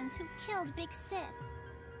demons who killed Big Sis.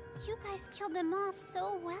 You guys killed them off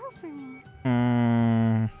so well for me.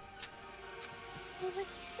 I was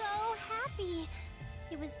so happy.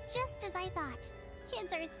 It was just as I thought.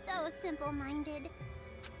 Kids are so simple-minded.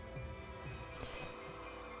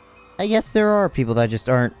 I guess there are people that just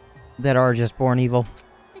aren't, that are just born evil.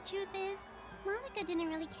 The truth is, Monaca didn't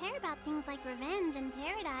really care about things like revenge and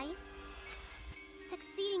paradise.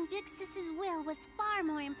 Succeeding Big Sis's will was far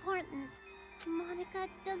more important. Monaca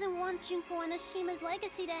doesn't want Junko Enishima's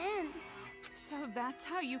legacy to end. So that's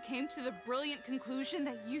how you came to the brilliant conclusion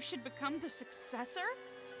that you should become the successor?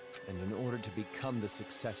 And in order to become the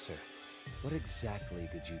successor, what exactly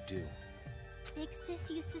did you do? Big Sis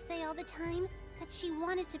used to say all the time that she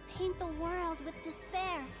wanted to paint the world with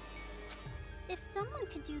despair. If someone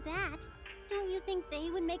could do that, don't you think they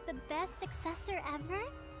would make the best successor ever?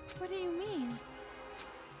 What do you mean?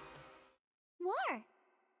 War.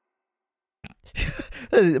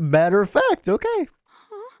 Matter of fact, okay.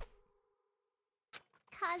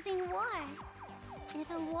 Causing war. If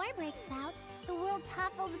a war breaks out, the world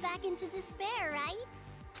topples back into despair, right?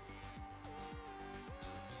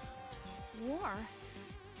 War?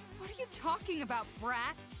 What are you talking about,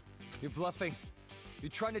 brat? You're bluffing.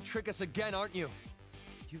 You're trying to trick us again, aren't you?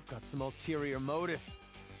 You've got some ulterior motive.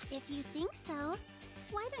 If you think so,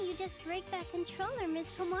 why don't you just break that controller Miss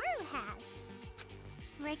Komaru has?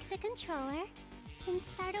 Break the controller and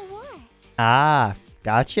start a war. Ah,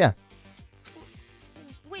 gotcha.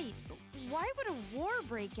 Wait, why would a war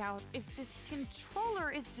break out if this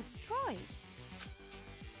controller is destroyed?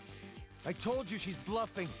 I told you she's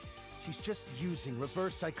bluffing. She's just using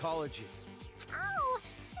reverse psychology. Oh,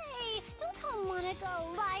 hey, don't call Monaca a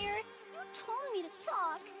liar. You told me to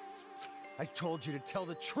talk. I told you to tell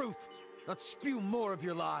the truth, not spew more of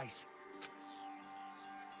your lies.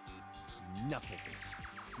 Enough of this.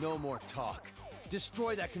 No more talk.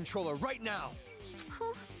 Destroy that controller right now.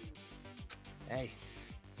 Huh? Hey,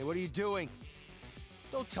 what are you doing?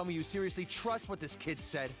 Don't tell me you seriously trust what this kid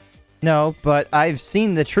said. No, but I've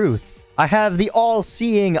seen the truth. I have the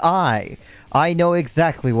all-seeing eye. I know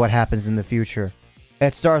exactly what happens in the future.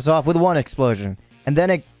 It starts off with one explosion, and then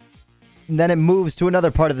it moves to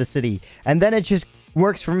another part of the city, and then it just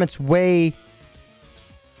works from its way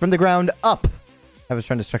from the ground up. I was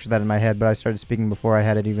trying to structure that in my head, but I started speaking before I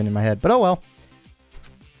had it even in my head. But oh well.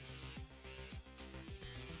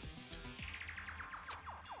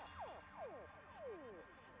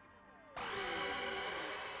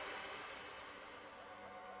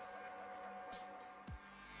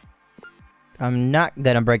 I'm not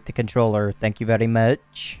gonna break the controller. Thank you very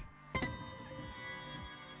much.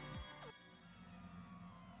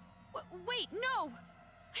 Wait, no!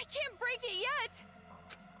 I can't break it yet!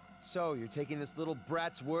 So, you're taking this little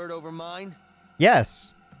brat's word over mine?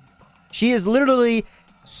 Yes. She is literally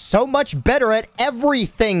so much better at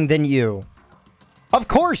everything than you. Of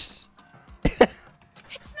course. It's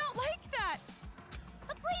not like that!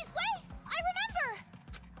 Please, wait! I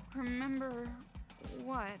remember! Remember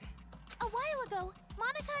what? A while ago,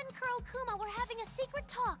 Monaca and Kurokuma were having a secret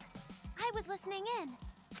talk. I was listening in.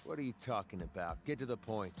 What are you talking about? Get to the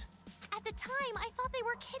point. At the time, I thought they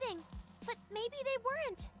were kidding, but maybe they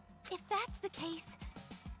weren't. If that's the case,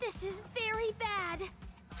 this is very bad.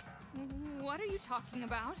 What are you talking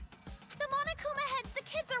about? The Monokuma heads the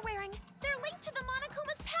kids are wearing, they're linked to the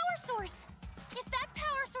Monokuma's power source. If that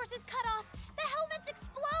power source is cut off, the helmets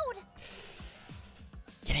explode.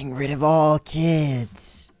 Getting rid of all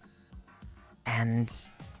kids. And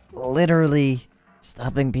literally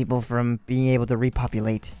stopping people from being able to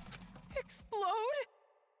repopulate. Explode?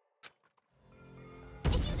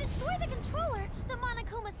 If you destroy the controller, the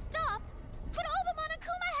Monokumas stop, but all the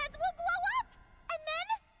Monokuma heads will blow up! And then,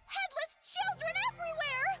 headless children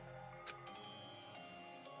everywhere!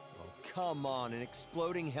 Oh, come on, an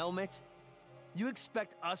exploding helmet? You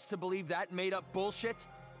expect us to believe that made-up bullshit?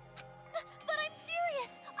 But I'm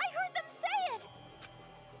serious! I heard them say it!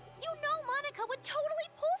 You know Monaca would totally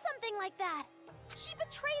pull something like that! She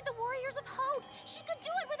betrayed the Warriors of Hope! She could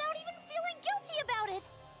do it without even feeling guilty about it!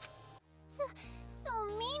 So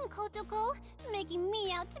mean, Kotoko, making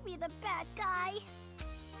me out to be the bad guy.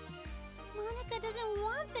 Monaca doesn't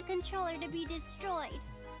want the controller to be destroyed.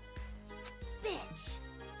 Bitch.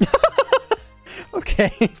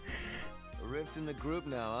 Okay. A rift in the group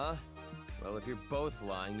now, huh? Well, if you're both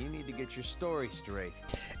lying, you need to get your story straight.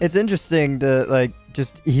 It's interesting to, like,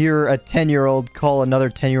 just hear a 10-year-old call another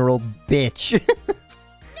 10-year-old bitch. No,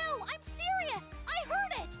 I'm serious! I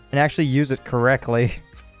heard it! And actually use it correctly.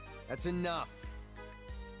 That's enough.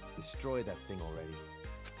 Destroy that thing already.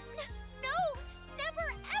 No!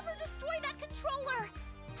 Never ever destroy that controller!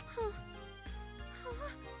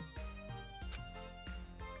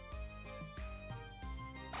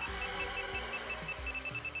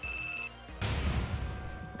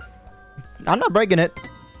 I'm not breaking it.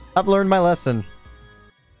 I've learned my lesson.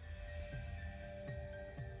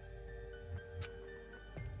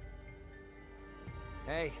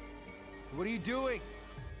 Hey, what are you doing?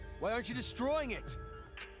 Why aren't you destroying it?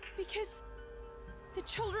 Because the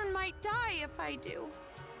children might die if I do.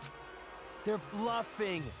 They're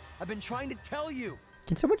bluffing. I've been trying to tell you.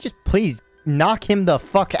 Can someone just please knock him the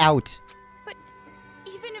fuck out? But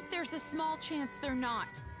even if there's a small chance they're not,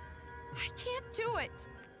 I can't do it.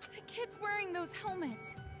 The kids wearing those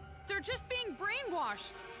helmets, they're just being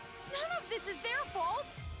brainwashed. None of this is their fault.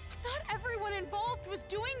 Not everyone involved was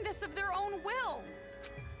doing this of their own will.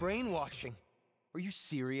 Brainwashing? Are you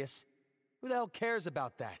serious? Who the hell cares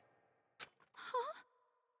about that? Huh?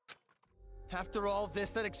 After all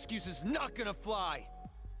this, that excuse is not gonna fly.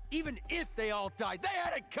 Even if they all died, they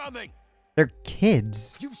had it coming. They're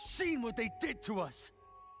kids. You've seen what they did to us.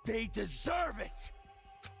 They deserve it.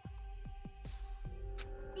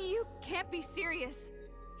 You can't be serious.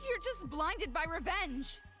 You're just blinded by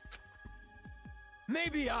revenge.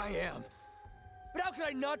 Maybe I am. But how could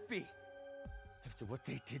I not be? After what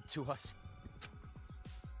they did to us.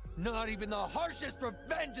 Not even the harshest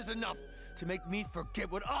revenge is enough to make me forget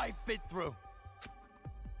what I've been through.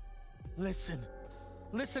 Listen.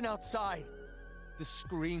 Listen outside. The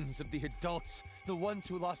screams of the adults, the ones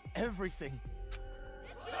who lost everything.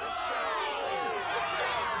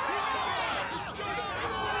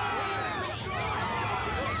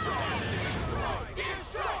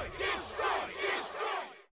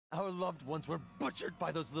 Our loved ones were butchered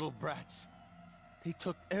by those little brats. They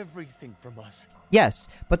took everything from us. Yes,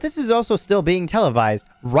 but this is also still being televised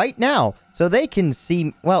right now, so they can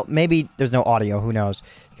see... Well, maybe there's no audio, who knows?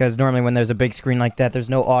 Because normally when there's a big screen like that, there's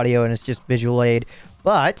no audio and it's just visual aid.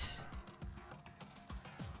 But...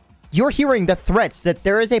 you're hearing the threats that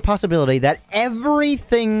there is a possibility that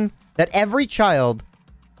everything... that every child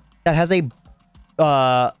that has a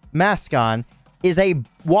mask on is a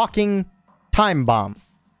walking time bomb.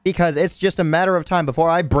 Because it's just a matter of time before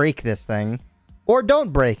I break this thing. Or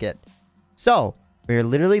don't break it. So, we're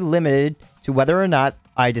literally limited to whether or not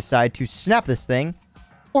I decide to snap this thing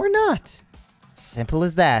or not. Simple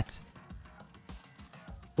as that.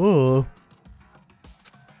 Ooh.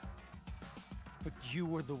 But you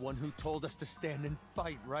were the one who told us to stand and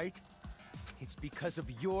fight, right? It's because of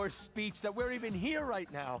your speech that we're even here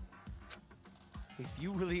right now. If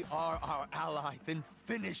you really are our ally, then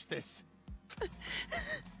finish this.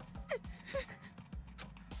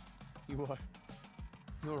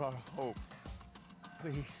 You're our hope.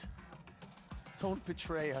 Please, don't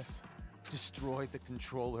betray us. Destroy the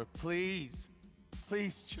controller, please.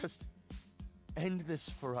 Please, just end this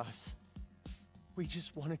for us. We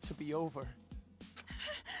just want it to be over.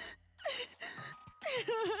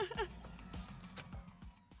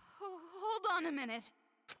 Hold on a minute.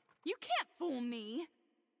 You can't fool me.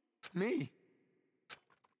 Me?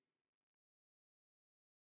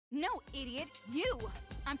 No, idiot. You.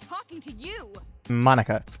 I'm talking to you.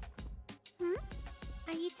 Monaca.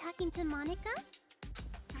 Are you talking to Monaca?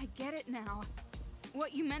 I get it now.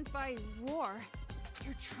 What you meant by war.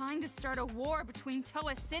 You're trying to start a war between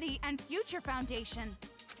Towa City and Future Foundation.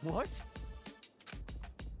 What?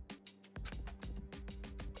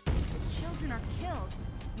 If children are killed,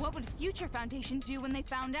 what would Future Foundation do when they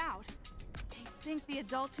found out? They'd think the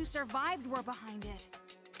adults who survived were behind it.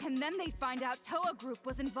 And then they'd find out Towa Group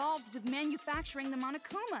was involved with manufacturing the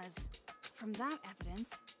Monokumas. From that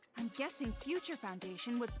evidence, I'm guessing Future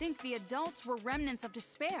Foundation would think the adults were remnants of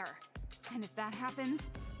despair. And if that happens,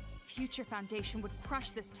 Future Foundation would crush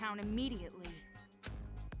this town immediately.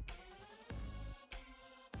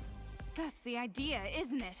 That's the idea,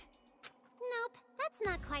 isn't it? Nope, that's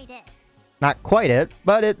not quite it. Not quite it,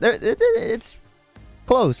 but it's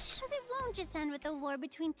close. Because it won't just end with a war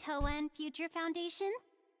between Towa and Future Foundation.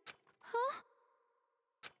 Huh?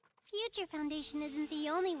 Future Foundation isn't the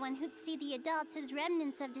only one who'd see the adults as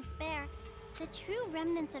remnants of despair. The true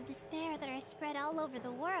remnants of despair that are spread all over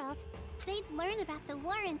the world. They'd learn about the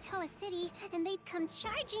war in Towa City, and they'd come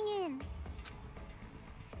charging in.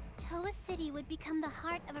 Towa City would become the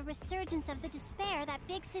heart of a resurgence of the despair that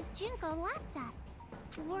Big Sis Junko left us.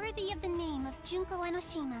 Worthy of the name of Junko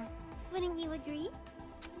Enoshima. Wouldn't you agree?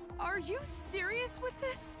 Are you serious with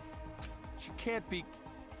this? She can't be.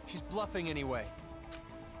 She's bluffing anyway.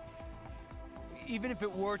 Even if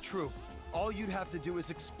it were true, all you'd have to do is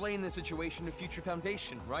explain the situation to Future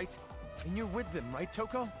Foundation, right? And you're with them, right,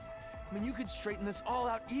 Toko? I mean, you could straighten this all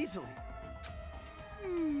out easily.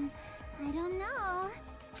 I don't know.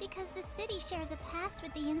 Because the city shares a past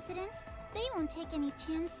with the incident, they won't take any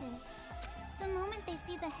chances. The moment they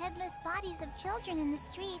see the headless bodies of children in the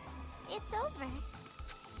streets, it's over.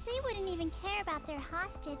 They wouldn't even care about their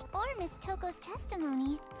hostage or Miss Toko's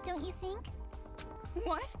testimony, don't you think?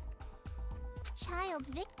 What? Child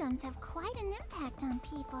victims have quite an impact on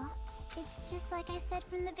people. It's just like I said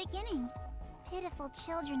from the beginning. Pitiful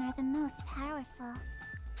children are the most powerful.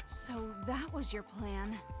 So that was your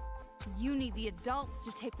plan. You need the adults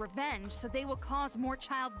to take revenge so they will cause more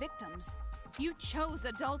child victims. You chose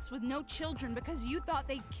adults with no children because you thought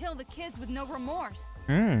they'd kill the kids with no remorse.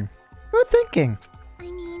 Good thinking. I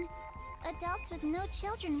mean, adults with no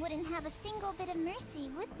children wouldn't have a single bit of mercy,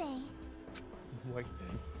 would they? Wait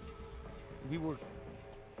then. We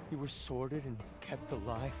were sorted and kept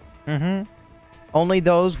alive? Only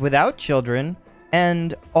those without children,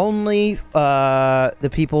 and only the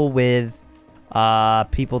people with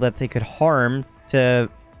people that they could harm to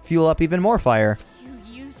fuel up even more fire.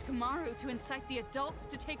 You used Komaru to incite the adults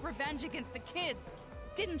to take revenge against the kids,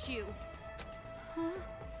 didn't you? Huh?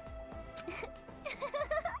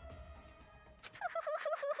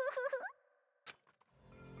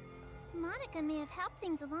 Monaca may have helped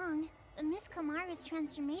things along, but Miss Komaru's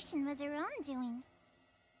transformation was her own doing.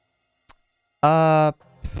 I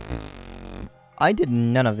did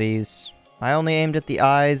none of these. I only aimed at the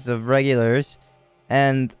eyes of regulars,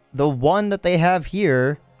 and the one that they have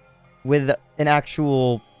here with an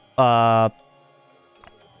actual,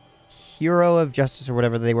 hero of justice or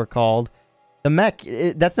whatever they were called. The mech,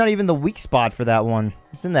 that's not even the weak spot for that one.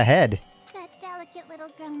 It's in the head. That delicate little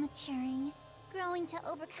girl maturing, growing to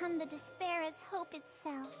overcome the despair as hope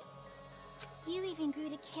itself. You even grew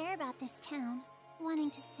to care about this town, wanting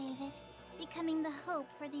to save it, becoming the hope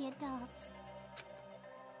for the adults.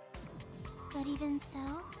 But even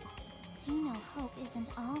so, you know hope isn't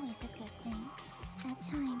always a good thing. At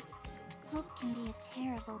times, hope can be a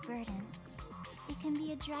terrible burden. It can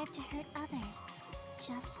be a drive to hurt others,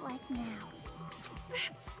 just like now.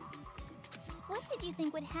 What did you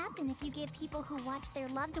think would happen if you gave people who watched their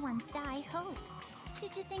loved ones die hope?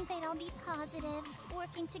 Did you think they'd all be positive,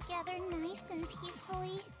 working together nice and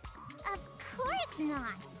peacefully? Of course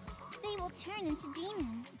not! They will turn into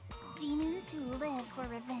demons. Demons who live for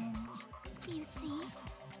revenge. You see?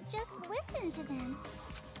 Just listen to them.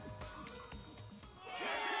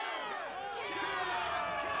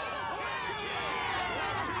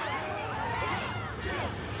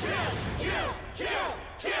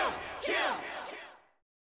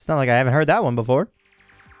 It's not like I haven't heard that one before.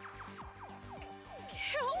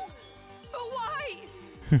 Kill? But why?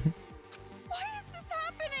 Why is this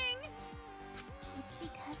happening? It's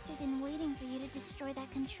because they've been waiting for you to destroy that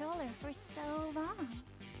controller for so long.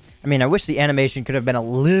 I mean, I wish the animation could have been a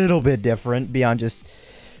little bit different beyond just,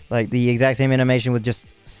 like, the exact same animation with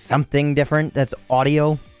just something different that's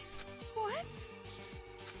audio. What?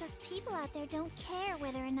 Those people out there don't care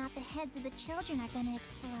whether or not the heads of the children are gonna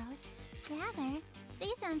explode. Rather, they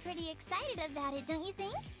sound pretty excited about it, don't you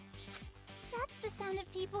think? That's the sound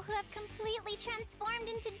of people who have completely transformed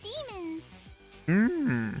into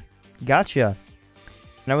demons. Gotcha.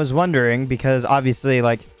 And I was wondering, because obviously,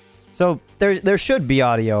 like, so there should be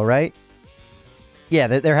audio, right? Yeah,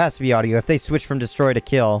 there has to be audio if they switch from destroy to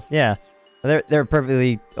kill. Yeah, they're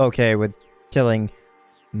perfectly okay with killing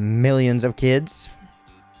millions of kids.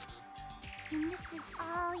 And this is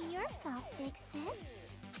all your fault, Big Sis.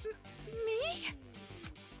 Me?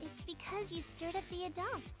 It's because you stirred up the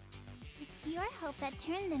adults. It's your hope that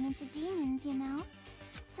turned them into demons, you know?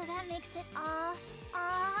 So that makes it all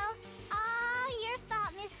your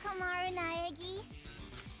fault, Miss Komaru Naegi.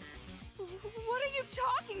 What are you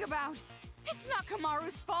talking about? It's not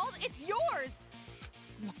Komaru's fault, it's yours!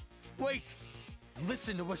 Wait!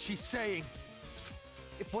 Listen to what she's saying.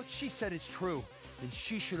 If what she said is true, then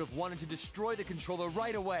she should have wanted to destroy the controller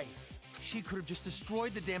right away. She could have just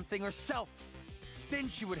destroyed the damn thing herself. Then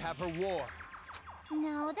she would have her war.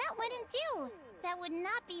 No, that wouldn't do. That would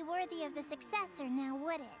not be worthy of the successor, now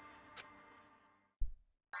would it?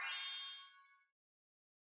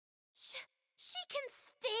 She can stand?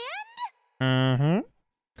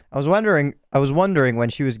 I was wondering when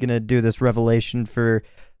she was gonna do this revelation for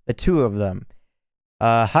the two of them.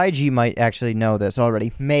 Haiji might actually know this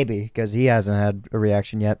already. Maybe, because he hasn't had a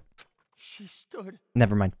reaction yet. She stood...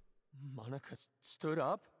 Never mind. Monaca stood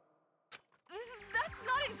up? That's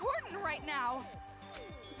not important right now.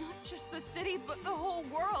 Not just the city, but the whole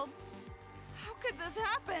world. How could this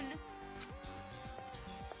happen?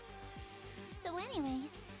 So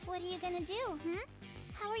anyways, what are you gonna do,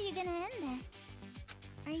 How are you gonna end this?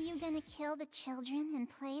 Are you gonna kill the children and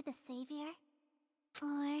play the savior?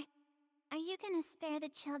 Or are you gonna spare the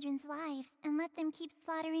children's lives and let them keep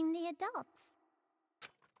slaughtering the adults?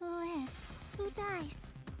 Who lives? Who dies?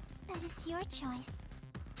 That is your choice.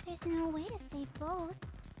 There's no way to save both.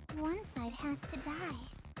 One side has to die.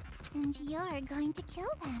 And you're going to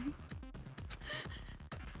kill them.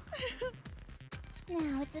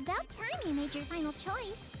 Now, it's about time you made your final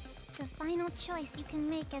choice. The final choice you can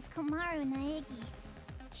make as Komaru Naegi.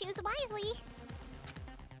 Choose wisely.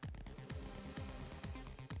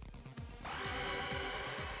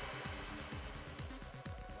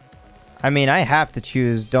 I mean, I have to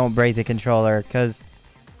choose don't break the controller, because...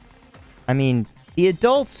 I mean, the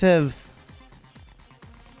adults have...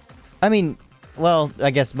 I mean, well,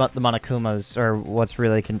 I guess the Monokumas are what's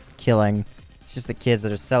really killing. It's just the kids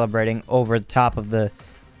that are celebrating over the top of the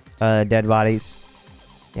dead bodies.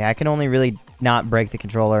 Yeah, I can only really not break the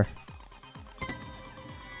controller.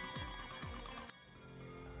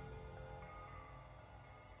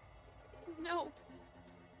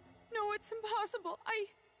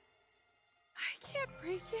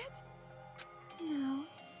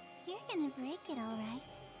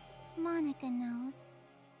 Monaca knows.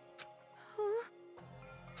 Huh?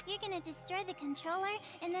 You're gonna destroy the controller,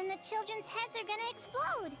 and then the children's heads are gonna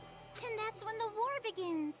explode. And that's when the war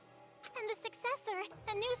begins. And the successor,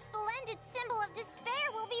 a new splendid symbol of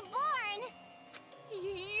despair, will be born.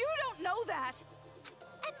 You don't know that.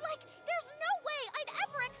 And there's no way I'd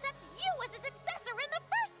ever accept you as a successor in the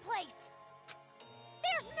first place.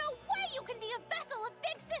 There's no way you can be a vessel of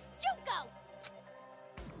Big Sis Junko.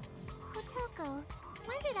 Toko,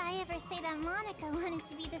 when did I ever say that Monaca wanted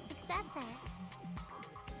to be the successor?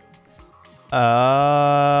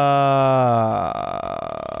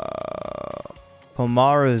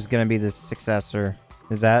 Komaru's gonna be the successor.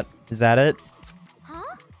 Is that it?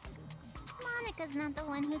 Huh? Monika's not the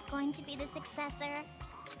one who's going to be the successor.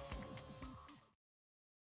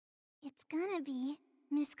 It's gonna be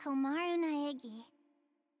Miss Komaru Naegi.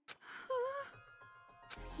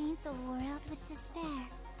 Paint the world with despair.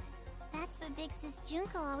 That's what Big Sis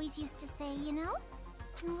Junko always used to say, you know?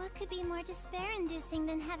 And what could be more despair-inducing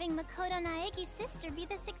than having Makoto Naegi's sister be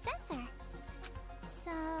the successor?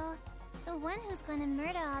 So, the one who's gonna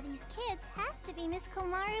murder all these kids has to be Miss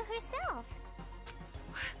Komaru herself.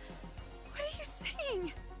 What are you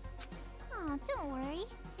saying? Oh, don't worry.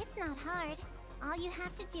 It's not hard. All you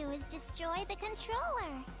have to do is destroy the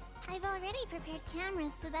controller. I've already prepared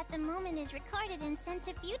cameras so that the moment is recorded and sent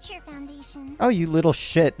to Future Foundation. Oh, you little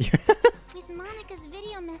shit. With Monika's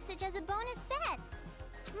video message as a bonus set.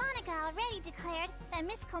 Monaca already declared that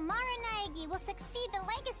Miss Komaru Naegi will succeed the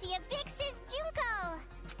legacy of Big Sis Junko.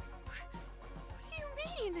 What do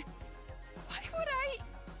you mean? Why would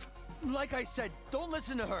I? Like I said, don't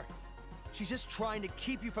listen to her. She's just trying to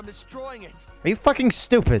keep you from destroying it. Are you fucking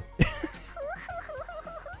stupid?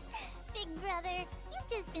 Big brother, you've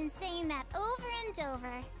just been saying that over and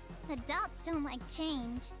over. Adults don't like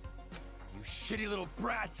change. You shitty little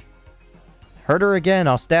brat. Hurt her again,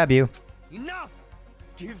 I'll stab you. Enough!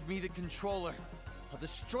 Give me the controller. I'll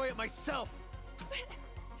destroy it myself. But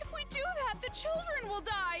if we do that, the children will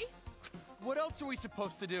die. What else are we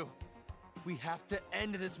supposed to do? We have to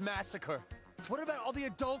end this massacre. What about all the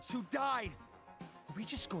adults who died? Are we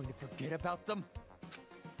just going to forget about them?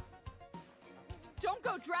 Don't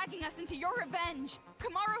go dragging us into your revenge.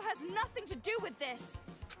 Komaru has nothing to do with this.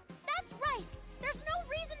 That's right. There's no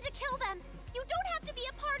reason to kill them. You don't have to be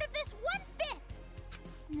a part of this one bit.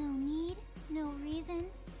 No need, no reason,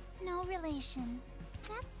 no relation.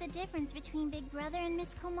 That's the difference between Big Brother and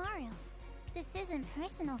Miss Komaru. This isn't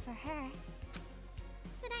personal for her.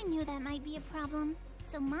 But I knew that might be a problem,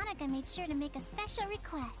 so Monaca made sure to make a special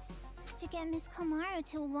request. To get Miss Komaru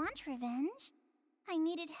to want revenge, I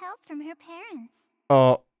needed help from her parents.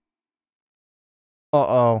 Oh.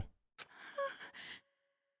 Uh-oh.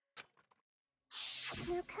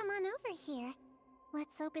 Now come on over here.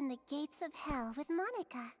 Let's open the gates of hell with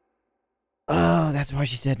Monaca. Oh, that's why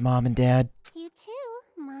she said mom and dad. You too,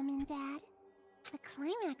 Mom and Dad. The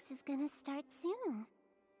climax is gonna start soon.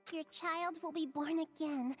 Your child will be born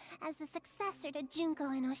again as the successor to Junko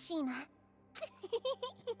and Oshima.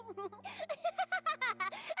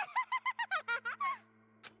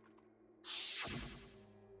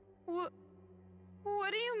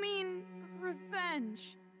 What do you mean,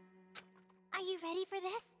 revenge? Are you ready for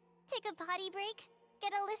this? Take a potty break?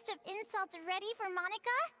 Get a list of insults ready for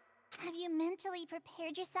Monaca? Have you mentally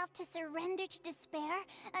prepared yourself to surrender to despair,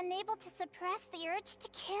 unable to suppress the urge to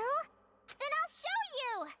kill? Then I'll show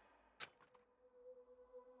you!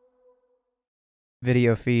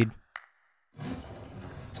 Video feed.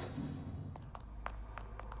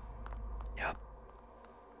 Yep.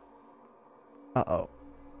 Uh-oh.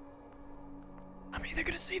 I'm either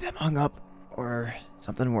gonna see them hung up or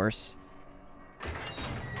something worse.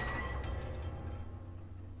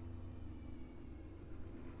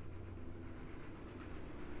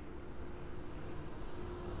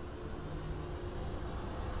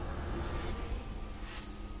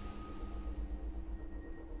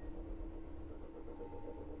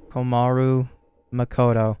 Komaru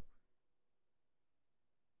Makoto.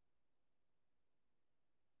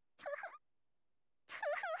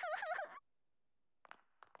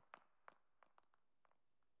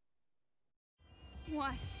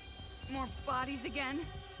 What? More bodies again?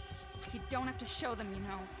 You don't have to show them, you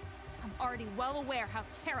know. I'm already well aware how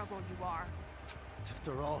terrible you are.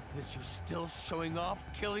 After all this, you're still showing off,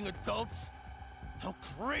 killing adults? How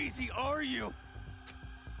crazy are you?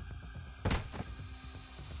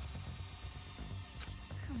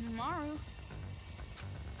 Komaru?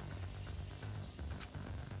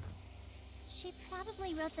 She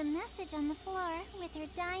probably wrote the message on the floor with her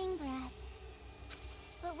dying breath.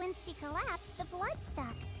 But when she collapsed, the blood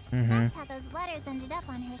stuck. That's how those letters ended up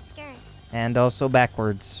on her skirt. And also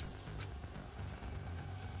backwards.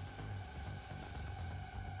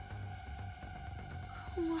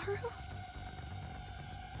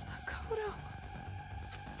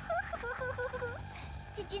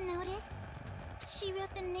 Did you notice? She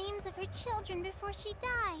wrote the names of her children before she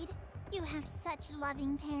died. You have such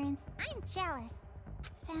loving parents. I'm jealous.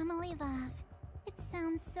 Family love. It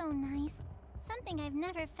sounds so nice. Something I've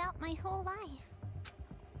never felt my whole life.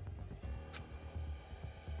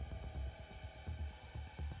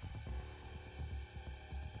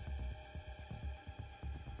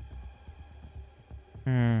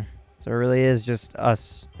 So it really is just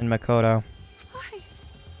us and Makoto. Lies.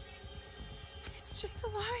 It's just a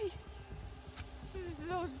lie.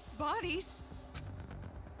 Those bodies.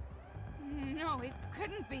 No, it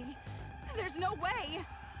couldn't be. There's no way.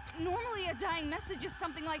 Normally a dying message is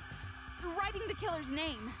something like writing the killer's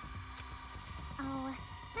name. Oh,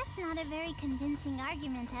 that's not a very convincing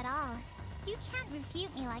argument at all. You can't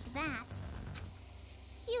refute me like that.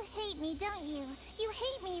 You hate me, don't you? You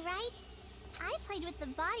hate me, right? I played with the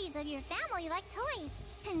bodies of your family like toys,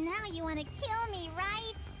 and now you want to kill me,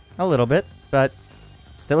 right? A little bit, but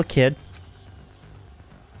still a kid.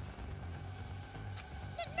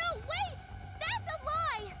 No, wait! That's a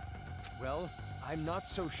lie! Well, I'm not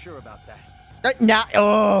so sure about that.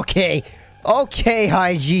 Okay. Okay,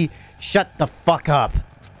 Haiji. Shut the fuck up.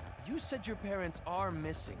 You said your parents are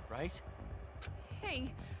missing, right?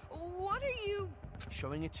 Hey, what are you...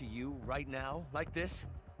 Showing it to you right now, like this?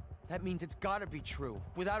 That means it's gotta be true,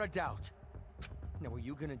 without a doubt. Now, are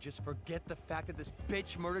you gonna just forget the fact that this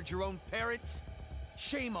bitch murdered your own parents?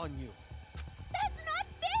 Shame on you. That's not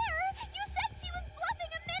fair! You said she was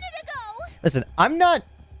bluffing a minute ago! Listen, I'm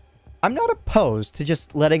not opposed to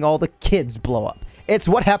just letting all the kids blow up. It's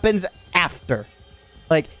what happens after.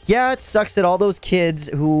 Like, yeah, it sucks that all those kids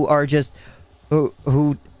who are just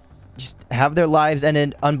who just have their lives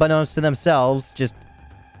ended unbeknownst to themselves, just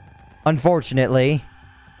unfortunately.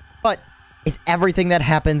 But it's everything that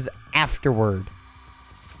happens afterward.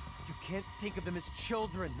 You can't think of them as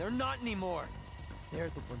children. They're not anymore. They're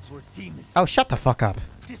the ones who are demons. Oh, shut the fuck up.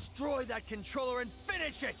 Destroy that controller and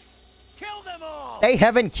finish it! Kill them all! They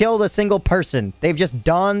haven't killed a single person. They've just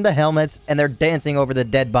donned the helmets and they're dancing over the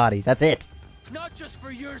dead bodies. That's it. Not just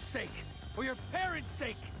for your sake, or your parents'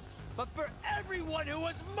 sake, but for everyone who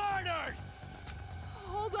was murdered!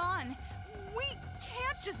 Hold on. We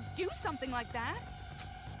can't just do something like that.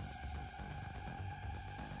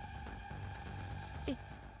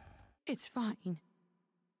 It's fine.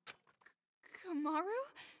 Komaru?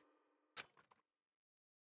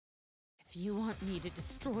 If you want me to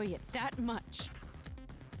destroy it that much,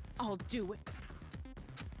 I'll do it.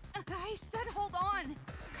 I said hold on.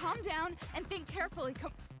 Calm down and think carefully.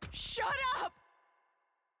 Shut up!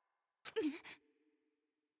 Who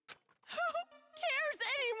cares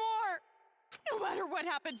anymore? No matter what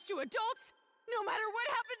happens to adults, no matter what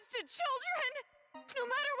happens to children, no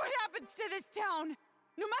matter what happens to this town,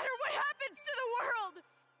 no matter what happens to the world,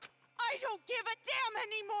 I don't give a damn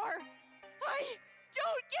anymore! I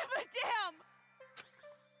don't give a damn!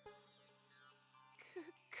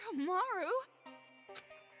 Komaru?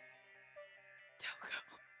 Toko,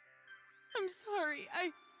 I'm sorry,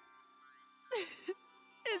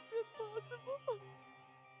 it's impossible.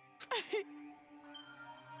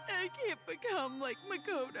 I can't become like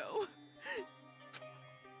Makoto.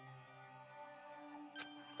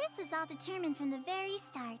 This is all determined from the very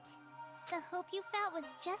start. The hope you felt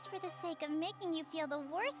was just for the sake of making you feel the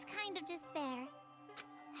worst kind of despair.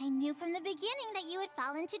 I knew from the beginning that you would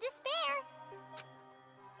fall into despair.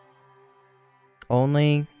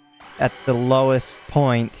 Only at the lowest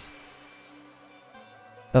point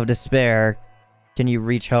of despair can you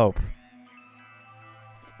reach hope.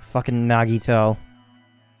 Fucking Nagito.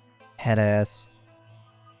 Head ass.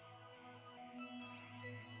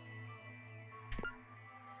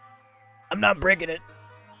 I'm not breaking it.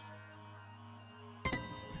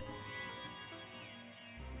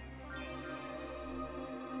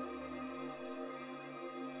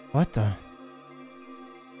 What the?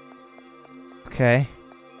 Okay.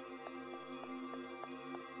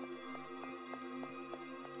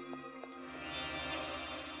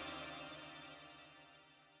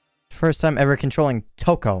 First time ever controlling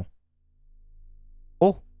Toko.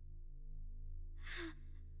 Oh.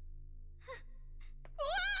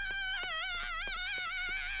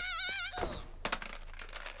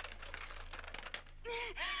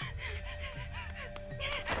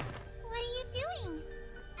 What are you doing?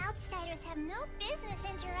 Outsiders have no business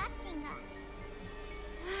interrupting us.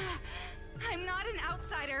 I'm not an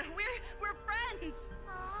outsider. We're friends.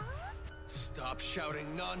 Aww. Stop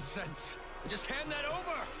shouting nonsense and just hand that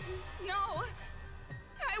over! No,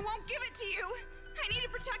 I won't give it to you. I need to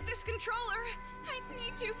protect this controller. I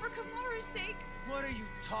need to for Komaru's sake. What are you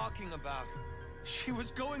talking about? She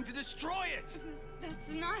was going to destroy it!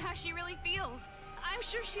 That's not how she really feels. I'm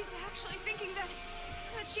sure she's actually thinking that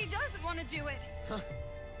she doesn't want to do it.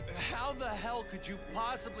 How the hell could you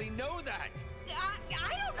possibly know that?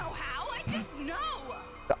 I don't know how. I just know.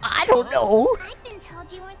 I don't know. I've been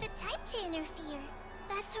told you weren't the type to interfere.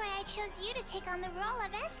 That's why I chose you to take on the role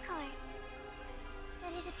of escort.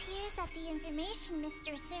 But it appears that the information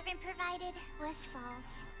Mr. Servant provided was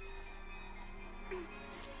false.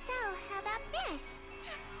 So, how about this?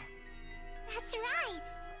 That's right!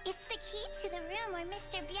 It's the key to the room where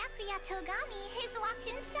Mr. Byakuya Togami is locked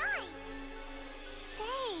inside.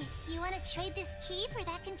 Say, you want to trade this key for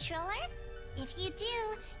that controller? If you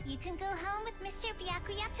do, you can go home with Mr.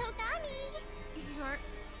 Byakuya Togami. You're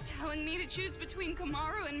telling me to choose between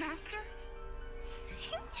Komaru and Master?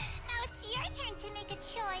 Now it's your turn to make a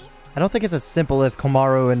choice. I don't think it's as simple as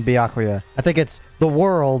Komaru and Byakuya. I think it's the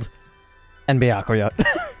world and Byakuya.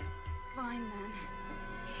 Fine then.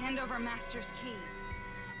 Hand over Master's key.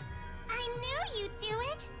 I knew you'd do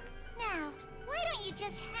it. Now, why don't you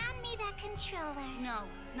just hand me that controller? No,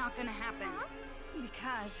 not gonna happen. Huh?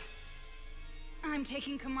 Because I'm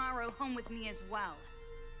taking Komaru home with me as well.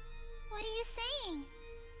 What are you saying?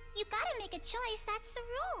 You gotta make a choice, that's the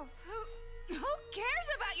rules. Who cares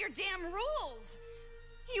about your damn rules?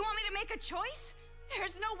 You want me to make a choice?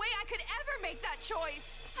 There's no way I could ever make that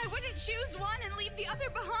choice. I wouldn't choose one and leave the other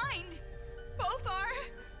behind. Both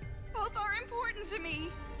are important to me.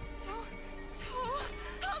 So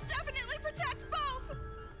I'll definitely protect both.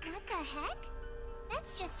 What the heck?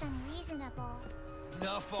 That's just unreasonable.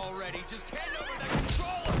 Enough already. Just hand over that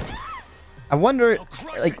controller. I wonder, I'll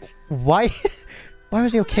crush like, it. why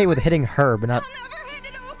was he okay with hitting her, but not... I'll never hand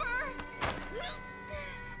it over.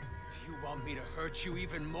 Do you want me to hurt you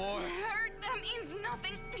even more? Hurt, that means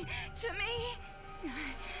nothing to me.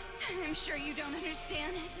 I'm sure you don't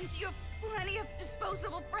understand since you have plenty of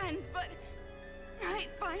disposable friends, but I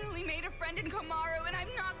finally made a friend in Komaru and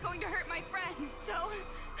I'm not going to hurt my friend, so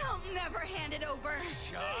I'll never hand it over.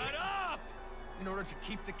 Shut up! In order to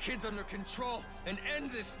keep the kids under control and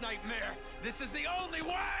end this nightmare, this is the only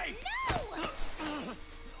way! No! You're the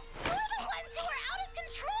ones who are out of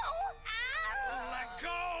control! Ow! Let go!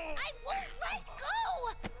 I won't let go!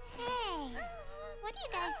 Hey, what are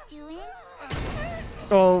you guys doing?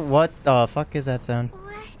 Oh, what the fuck is that sound?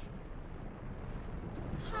 What?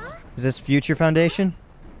 Huh? Is this Future Foundation?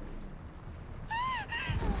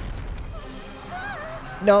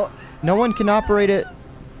 No, no one can operate it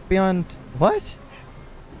beyond... What?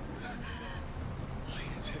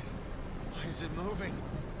 Why is it moving?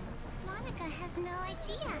 Monaca has no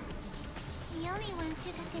idea. The only ones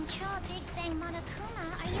who can control Big Bang Monokuma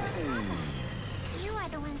are you and Papa. You are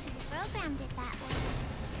the ones who programmed it that way.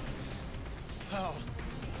 How?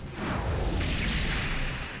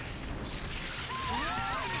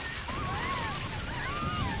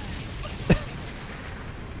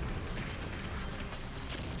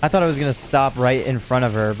 I thought I was gonna stop right in front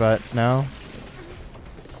of her, but no.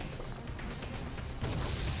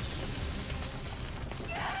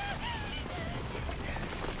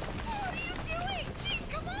 What are you doing? Jeez,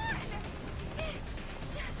 come on!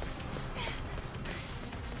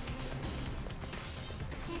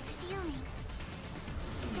 This feeling.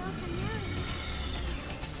 It's so familiar.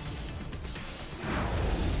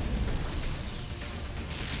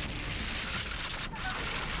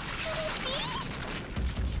 Could it be?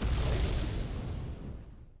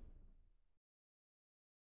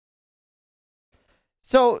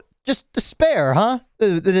 So, just despair, huh?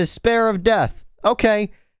 The despair of death.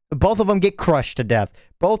 Okay. Both of them get crushed to death.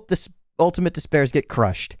 Both the ultimate despairs get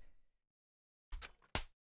crushed.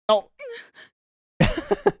 Oh. That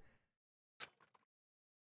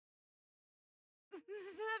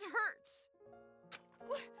hurts.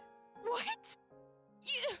 What?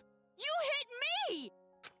 You hit me!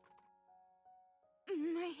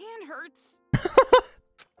 My hand hurts.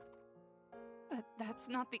 But that's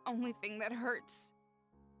not the only thing that hurts.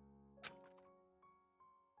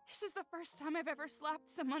 This is the first time I've ever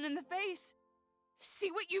slapped someone in the face.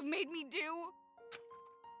 See what you've made me do?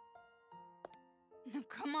 Now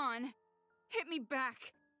come on. Hit me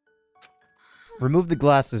back. Remove the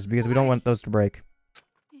glasses because we don't want those to break.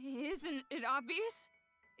 Isn't it obvious?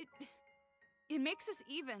 It makes us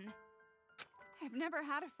even. I've never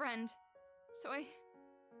had a friend, so I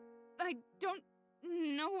don't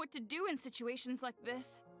know what to do in situations like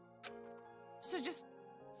this. So just,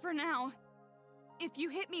 for now, if you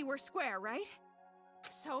hit me, we're square, right?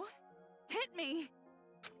 So, hit me.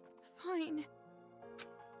 Fine.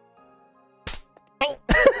 Oh.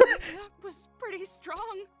 That was pretty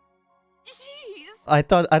strong. Jeez. I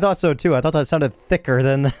thought so too. I thought that sounded thicker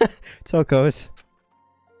than Toko's.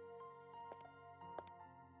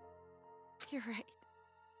 You're right.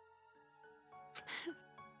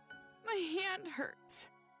 My hand hurts.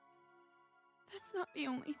 That's not the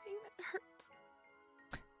only thing that hurts.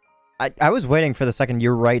 I was waiting for the second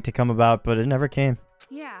 "you're right" to come about, but it never came.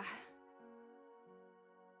 Yeah.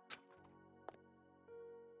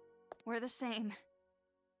 We're the same.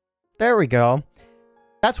 There we go.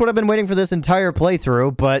 That's what I've been waiting for this entire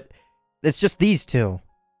playthrough, but it's just these two.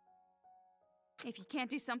 If you can't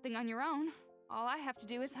do something on your own, all I have to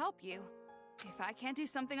do is help you. If I can't do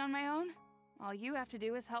something on my own, all you have to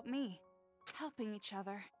do is help me. Helping each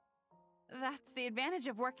other. That's the advantage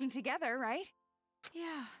of working together, right?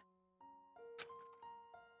 Yeah.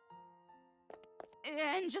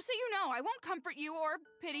 And just so you know, I won't comfort you or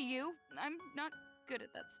pity you. I'm not good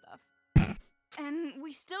at that stuff. And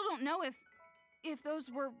we still don't know if those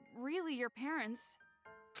were really your parents.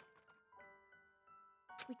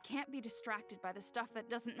 We can't be distracted by the stuff that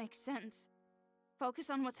doesn't make sense.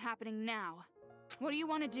 Focus on what's happening now. What do you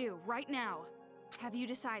want to do right now? Have you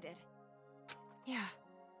decided? Yeah.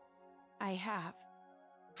 I have.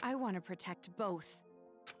 I want to protect both.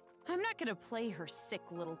 I'm not gonna play her sick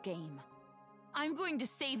little game. I'm going to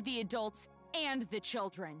save the adults and the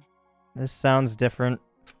children. This sounds different.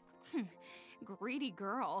 Greedy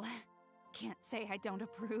girl. Can't say I don't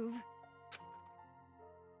approve.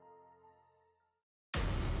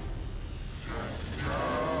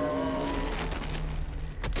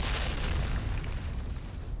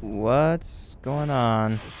 What's going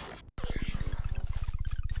on?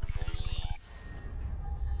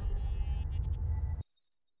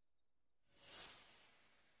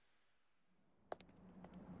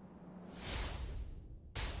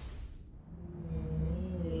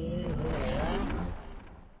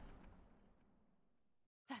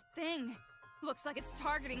 Thing. Looks like it's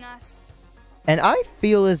targeting us. And I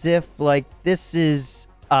feel as if, like, this is,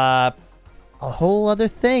 a whole other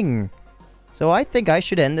thing. So I think I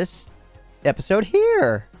should end this episode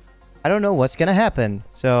here. I don't know what's gonna happen.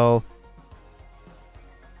 So,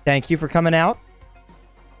 thank you for coming out.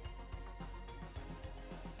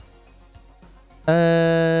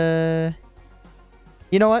 You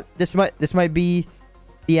know what? This might be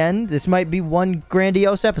the end. This might be one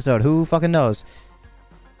grandiose episode. Who fucking knows?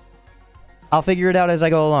 I'll figure it out as I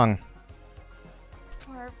go along.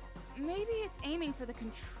 Or maybe it's aiming for the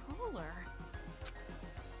controller.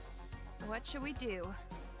 What should we do?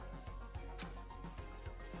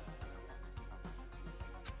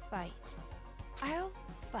 Fight. I'll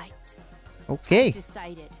fight. Okay. I've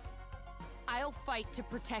decided. I'll fight to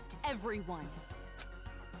protect everyone.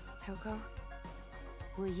 Toko,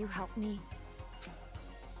 will you help me?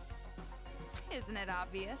 Isn't it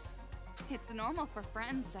obvious? It's normal for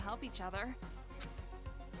friends to help each other.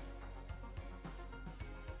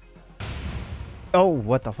 Oh,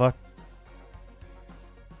 what the fuck?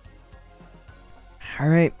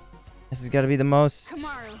 Alright. This has got to be the most...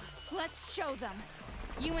 Komaru, let's show them.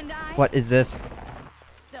 You and I... What is this?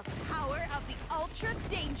 The power of the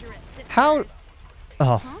ultra-dangerous sisters. How...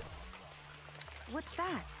 Oh. Huh? What's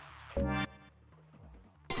that?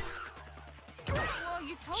 Well,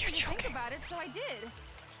 you told me to think about it, so I did.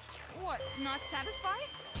 What, not satisfied?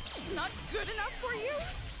 Not good enough for you?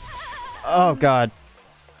 Oh, God.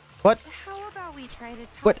 What? How about we try to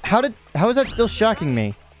talk? What? How is that still shocking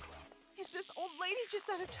me? Is this old lady just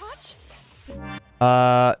out of touch?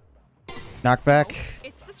 Knockback. No,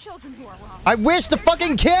 it's the children who are wrong. I wish the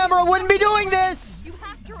fucking camera wouldn't be doing this! You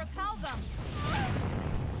have to repel them.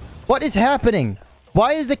 What is happening?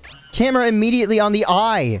 Why is the camera immediately on the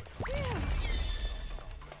eye?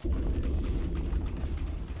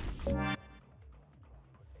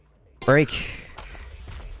 Break.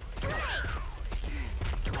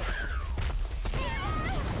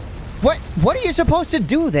 What are you supposed to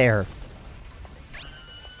do there?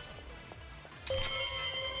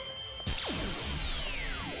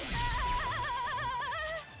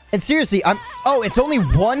 And seriously, oh, it's only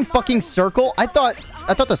one fucking circle? I thought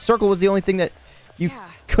the circle was the only thing that you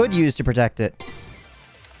could use to protect it. It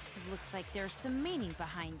looks like there's some meaning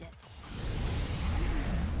behind it.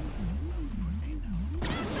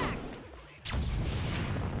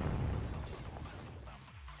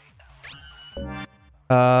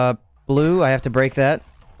 Blue, I have to break that.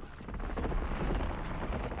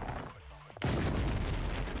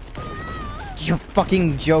 You're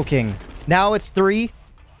fucking joking. Now it's 3.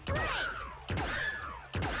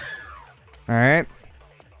 Alright.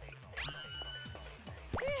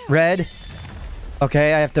 Red.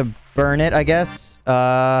 Okay, I have to burn it, I guess.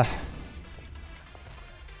 Komaru,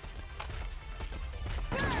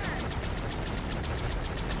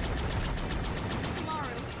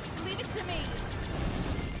 leave it to me.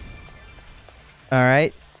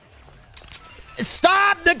 Alright.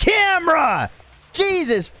 Stop the camera!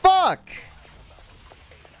 Jesus, fuck!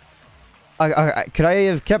 Could I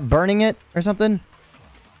have kept burning it or something?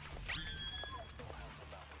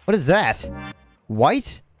 What is that?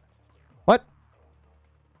 White? What?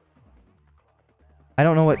 I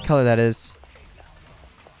don't know what color that is.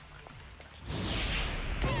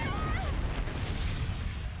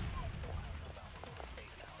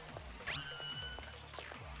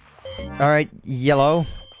 Alright, yellow.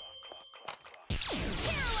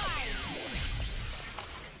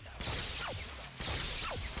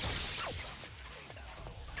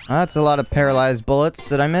 That's a lot of paralyzed bullets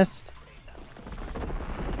that I missed.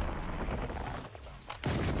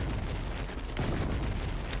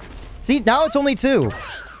 See, now it's only 2.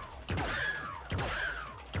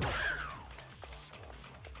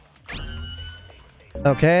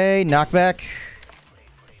 Okay, knockback.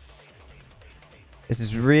 This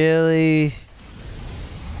is really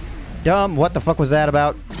dumb. What the fuck was that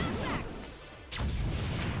about?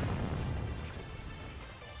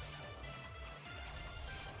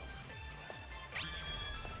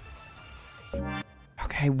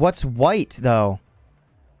 Okay, what's white, though?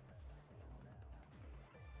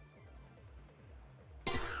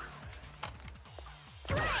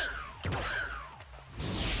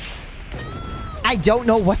 I don't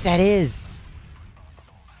know what that is.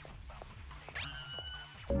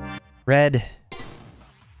 Red.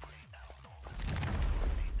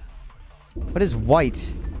 What is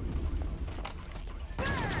white?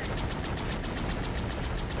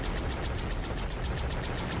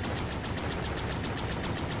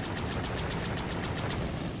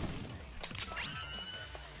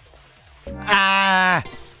 Ah!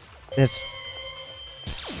 This.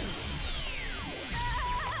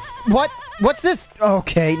 What? What's this?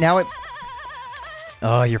 Okay, now it...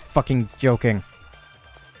 Oh, you're fucking joking.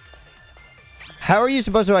 How are you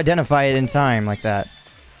supposed to identify it in time like that?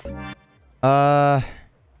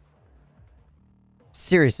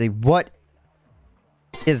 Seriously, what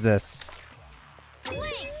is this?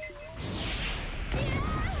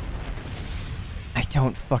 I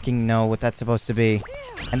don't fucking know what that's supposed to be.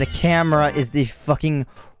 And the camera is the fucking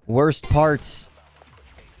worst part.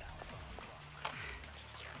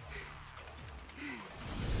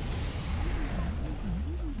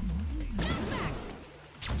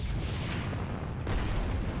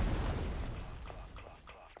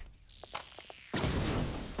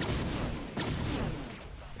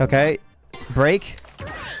 Okay, break.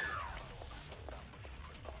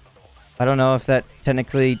 I don't know if that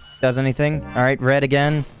technically does anything. Alright, red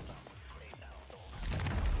again.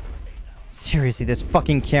 Seriously, this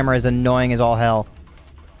fucking camera is annoying as all hell.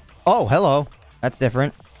 Oh, hello. That's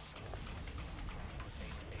different.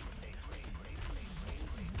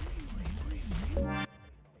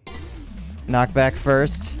 Knockback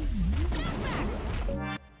first.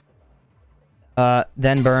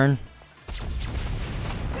 Then burn.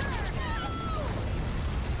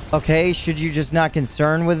 Okay, should you just not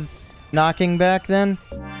concern with knocking back then?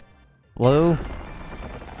 Blue.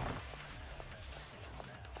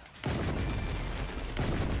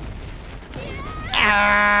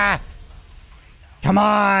 Ah! Come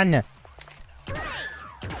on!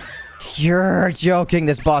 You're joking.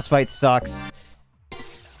 This boss fight sucks.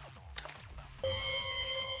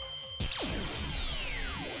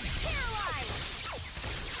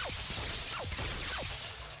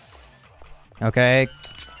 Okay.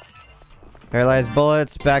 Paralyzed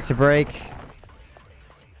bullets, back to break.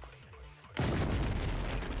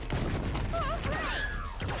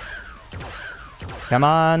 Come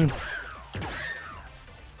on.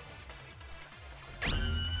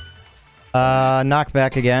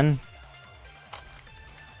 Knockback again.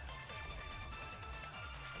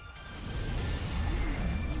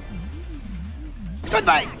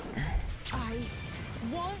 Goodbye! I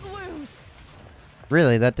won't lose.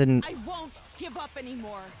 Really, that didn't... I won't give up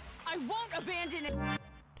anymore. I won't abandon it.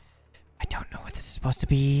 I don't know what this is supposed to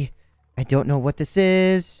be. I don't know what this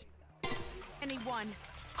is. Anyone.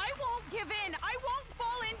 I won't give in. I won't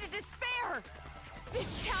fall into despair.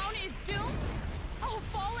 This town is doomed. I'll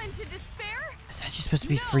fall into despair. Is that just supposed to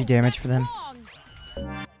be free damage for them? Wrong.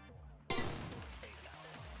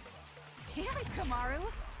 Damn it, Komaru.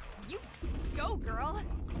 You go, girl.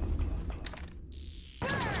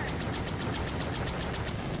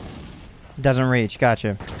 Doesn't reach.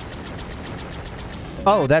 Gotcha.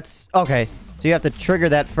 Oh, that's... Okay. So you have to trigger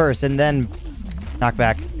that first and then knock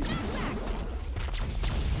back.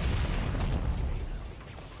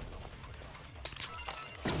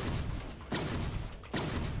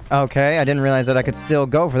 Okay, I didn't realize that I could still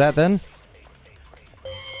go for that then.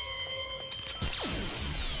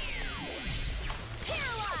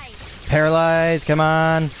 Paralyzed, come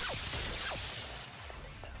on.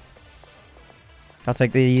 I'll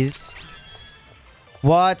take these.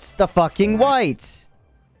 What's the fucking white?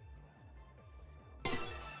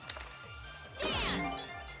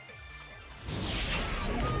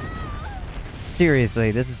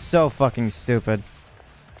 Seriously, this is so fucking stupid.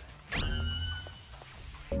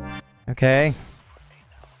 Okay.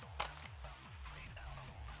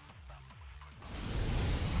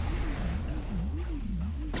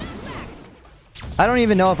 I don't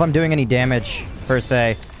even know if I'm doing any damage, per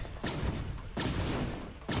se.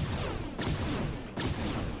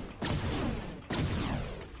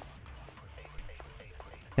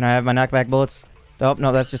 Can I have my knockback bullets? Oh,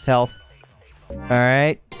 no, that's just health.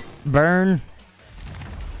 Alright. Burn.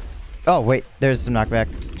 Oh, wait. There's some knockback.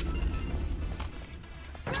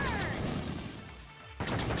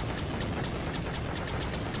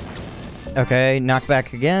 Okay,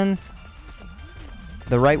 knockback again.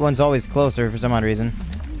 The right one's always closer for some odd reason.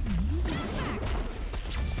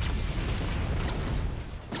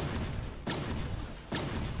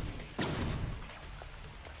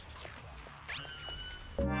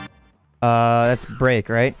 That's break,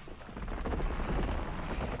 right?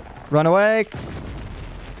 Run away!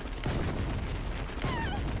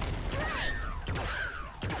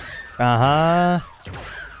 Uh-huh.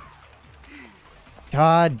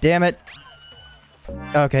 God damn it.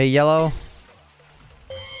 Okay, yellow.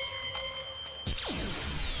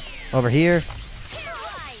 Over here.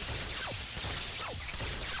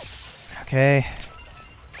 Okay.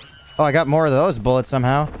 Oh, I got more of those bullets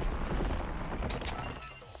somehow.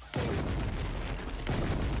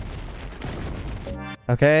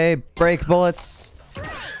 Okay, break bullets.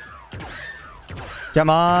 Come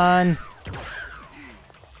on.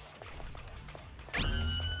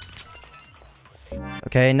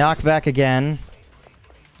 Okay, knock back again.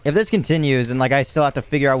 If this continues and like I still have to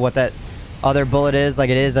figure out what that other bullet is, like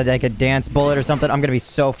it is like a dance bullet or something, I'm gonna be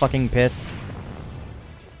so fucking pissed.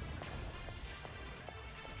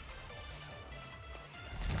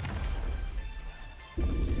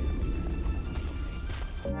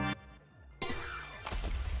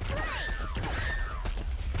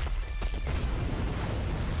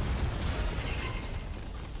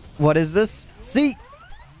 What is this? See?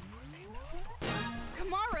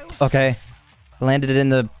 Komaru. Okay. Landed it in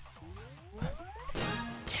the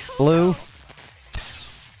blue.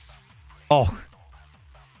 Oh.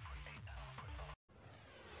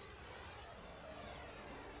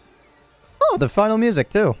 Oh, the final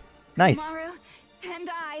music too. Nice. Komaru and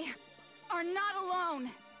I are not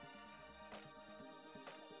alone.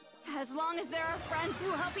 As long as there are friends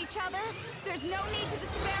who help each other, there's no need to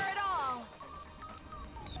despair at all.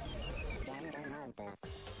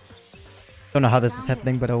 Don't know how this is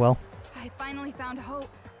happening, but oh well. I finally found hope.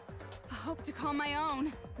 A hope to call my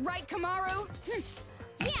own. Right, Komaru?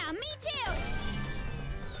 Yeah, me too!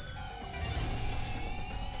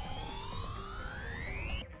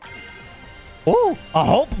 Oh, a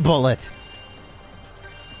hope bullet.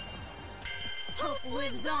 Hope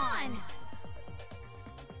lives on.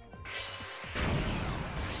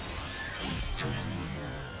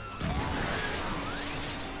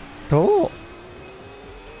 Cool.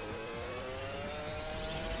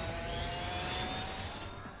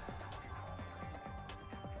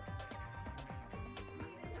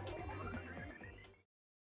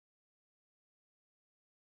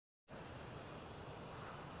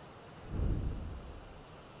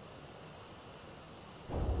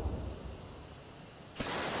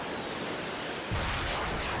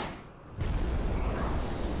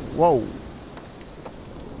 Whoa.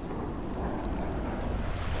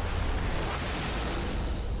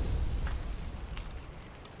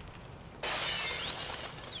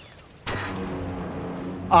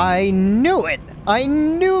 I knew it! I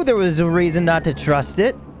knew there was a reason not to trust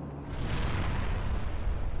it!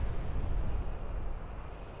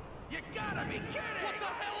 You gotta be kidding! What the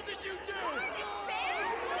hell did you do?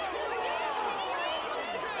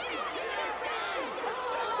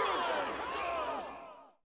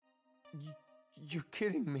 You're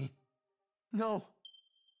kidding me. No.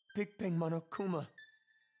 Big Bang Monokuma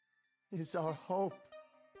is our hope.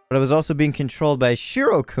 But I was also being controlled by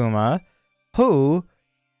Shirokuma, who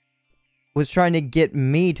was trying to get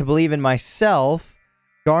me to believe in myself,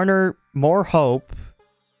 garner more hope,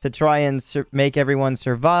 to try and make everyone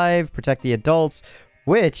survive, protect the adults,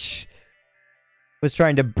 which was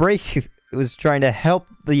trying to break, was trying to help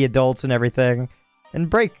the adults and everything, and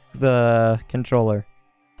break the controller.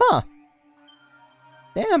 Huh.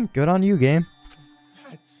 Damn, good on you, game.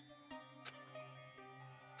 That's...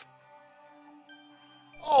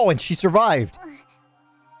 Oh, and she survived!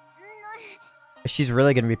 She's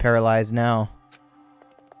really gonna be paralyzed now.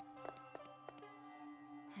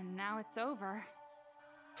 And now it's over.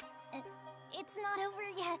 It's not over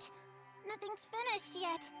yet. Nothing's finished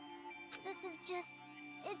yet.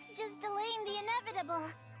 It's just delaying the inevitable.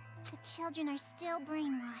 The children are still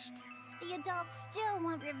brainwashed. The adults still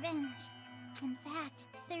want revenge. In fact,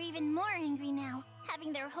 they're even more angry now,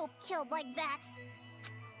 having their hope killed like that.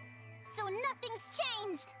 So nothing's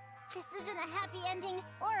changed! This isn't a happy ending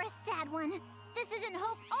or a sad one. This isn't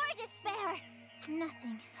hope or despair.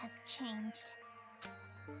 Nothing has changed.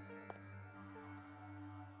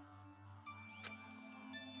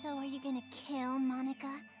 So are you gonna kill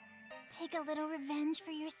Monaca? Take a little revenge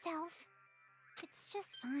for yourself? It's just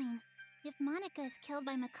fine. If Monaca is killed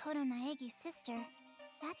by Makoto Naegi's sister,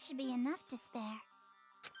 that should be enough despair.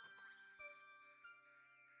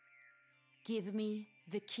 Give me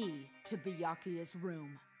the key to Byakuya's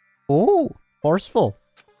room. Oh, forceful.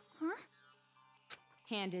 Huh?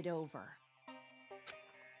 Hand it over.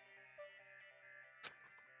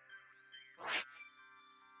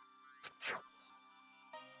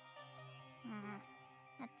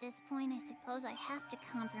 At this point, I suppose I have to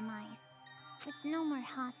compromise. With no more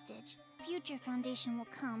hostage, future foundation will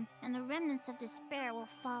come, and the remnants of despair will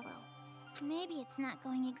follow. Maybe it's not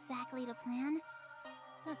going exactly to plan,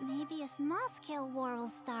 but maybe a small-scale war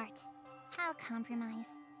will start. I'll compromise.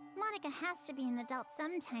 Monaca has to be an adult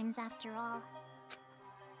sometimes, after all.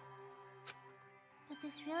 But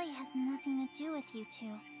this really has nothing to do with you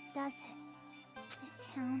two, does it? This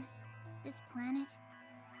town, this planet,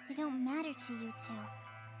 they don't matter to you two.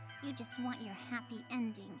 You just want your happy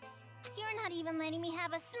ending. You're not even letting me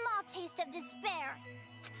have a small taste of despair!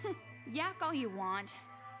 Yak all you want.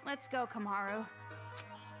 Let's go, Komaru.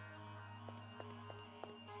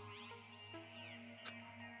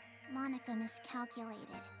 Monaca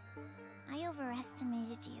miscalculated. I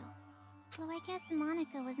overestimated you. Though I guess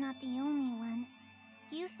Monaca was not the only one.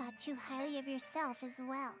 You thought too highly of yourself as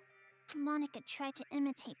well. Monaca tried to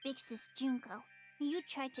imitate Big Sis Junko. You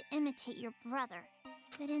tried to imitate your brother.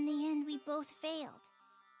 But in the end, we both failed.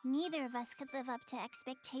 Neither of us could live up to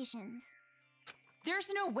expectations. There's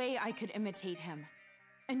no way I could imitate him.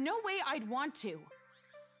 And no way I'd want to.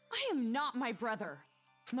 I am not my brother.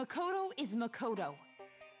 Makoto is Makoto.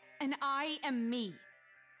 And I am me.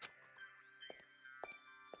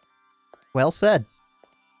 Well said.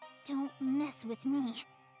 Don't mess with me.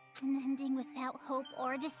 An ending without hope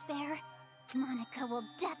or despair. Monaca will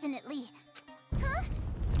definitely... Huh?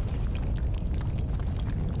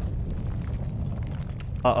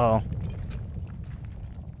 Uh-oh.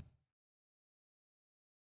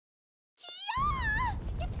 Yeah!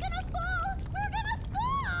 It's gonna fall! We're gonna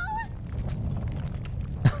fall!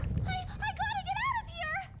 I gotta get out of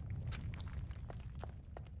here!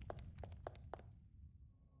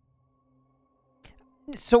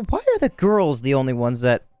 So why are the girls the only ones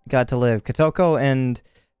that got to live? Kotoko and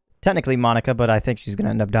technically Monaca, but I think she's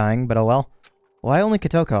gonna end up dying, but oh well. Why only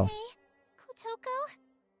Kotoko? Hey, Kotoko?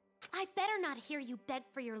 I better not hear you beg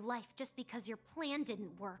for your life just because your plan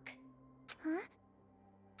didn't work. Huh?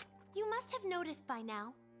 You must have noticed by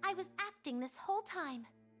now, I was acting this whole time.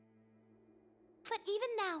 But even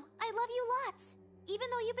now, I love you lots. Even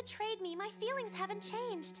though you betrayed me, my feelings haven't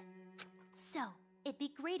changed. So, it'd be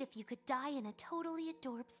great if you could die in a totally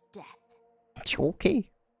adorbs death. Okay.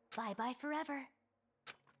 Bye-bye forever.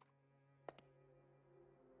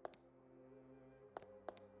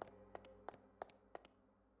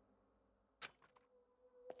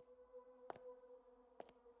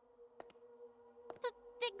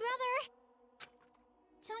 Big brother!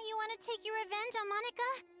 Don't you want to take your revenge on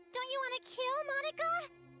Monaca? Don't you want to kill Monaca?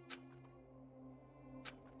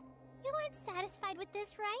 You weren't satisfied with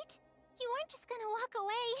this, right? You weren't just gonna walk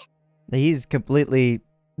away. He's completely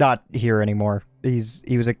not here anymore.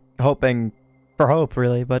 He was hoping for hope,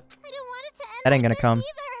 really, but I don't want it to end that ain't like gonna this come.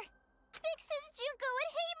 either. Big Sis Junko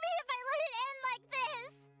would hate me if I let it end like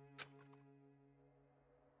this.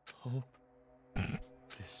 Hope.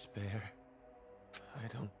 Despair. I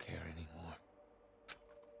don't care anymore.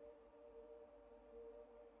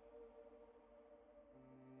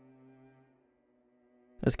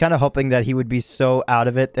 I was kind of hoping that he would be so out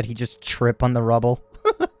of it that he just trip on the rubble.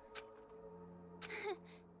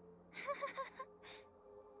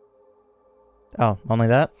 Oh, only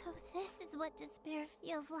that? So this is what despair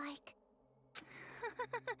feels like.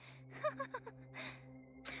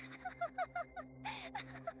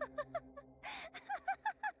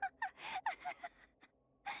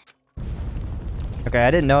 Okay, I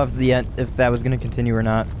didn't know if that was gonna continue or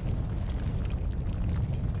not.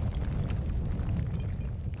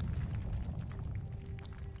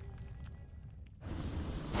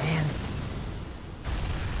 Man.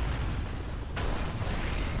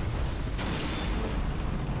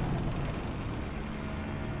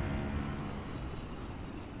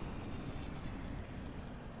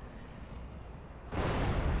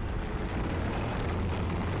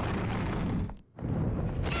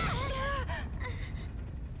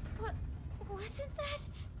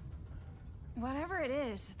 Whatever it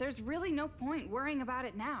is, there's really no point worrying about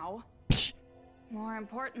it now. More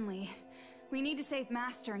importantly, we need to save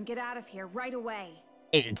Master and get out of here right away.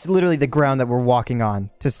 It's literally the ground that we're walking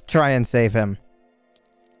on to try and save him.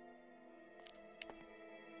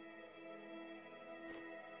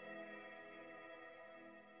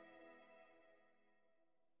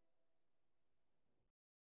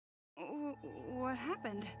 What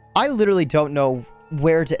happened? I literally don't know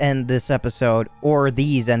where to end this episode or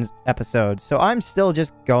these episodes, so I'm still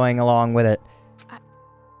just going along with it.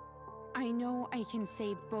 I know I can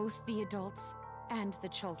save both the adults and the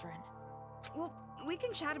children. Well, we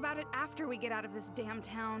can chat about it after we get out of this damn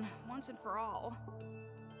town, once and for all.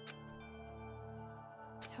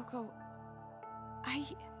 Toko,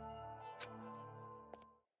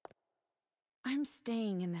 I'm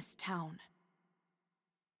staying in this town.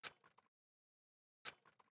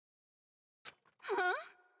 Huh?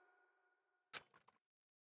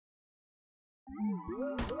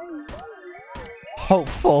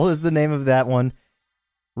 Hopeful is the name of that one.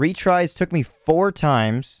 Retries took me 4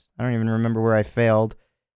 times. I don't even remember where I failed.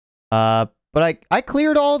 But I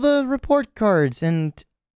cleared all the report cards, and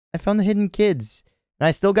I found the hidden kids. And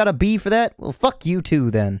I still got a B for that? Well, fuck you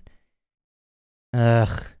too, then.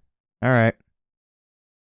 Ugh. Alright.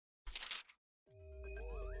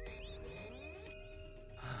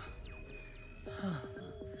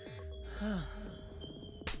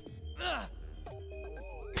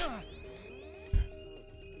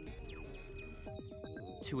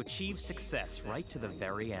 To achieve success right to the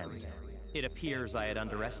very end. It appears I had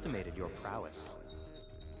underestimated your prowess.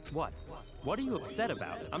 What? What are you upset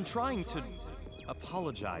about? I'm trying to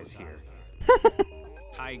apologize here.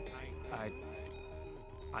 I'm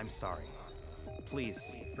sorry. Please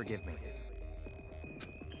forgive me.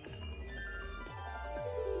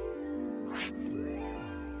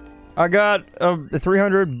 I got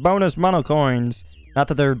 300 bonus mono coins. Not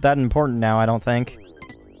that they're that important now, I don't think.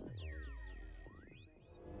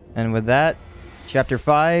 And with that, Chapter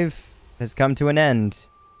 5 has come to an end.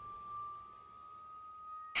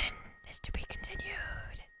 And is to be continued.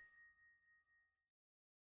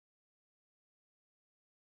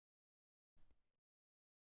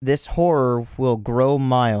 This horror will grow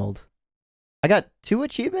mild. I got 2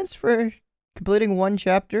 achievements for completing 1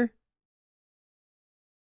 chapter.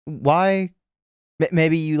 Why?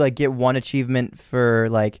 Maybe you, like, get 1 achievement for,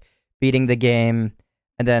 like, beating the game,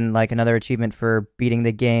 and then, like, another achievement for beating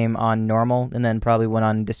the game on normal, and then probably one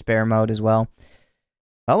on despair mode as well.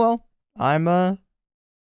 Oh well, I'm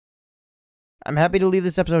happy to leave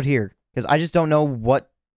this episode here, because I just don't know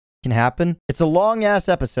what can happen. It's a long-ass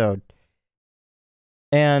episode.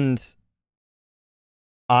 And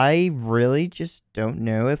I really just don't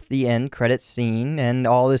know if the end credits scene and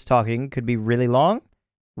all this talking could be really long,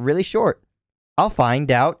 really short. I'll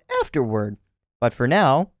find out afterward. But for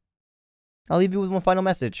now, I'll leave you with one final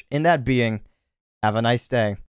message, and that being, have a nice day.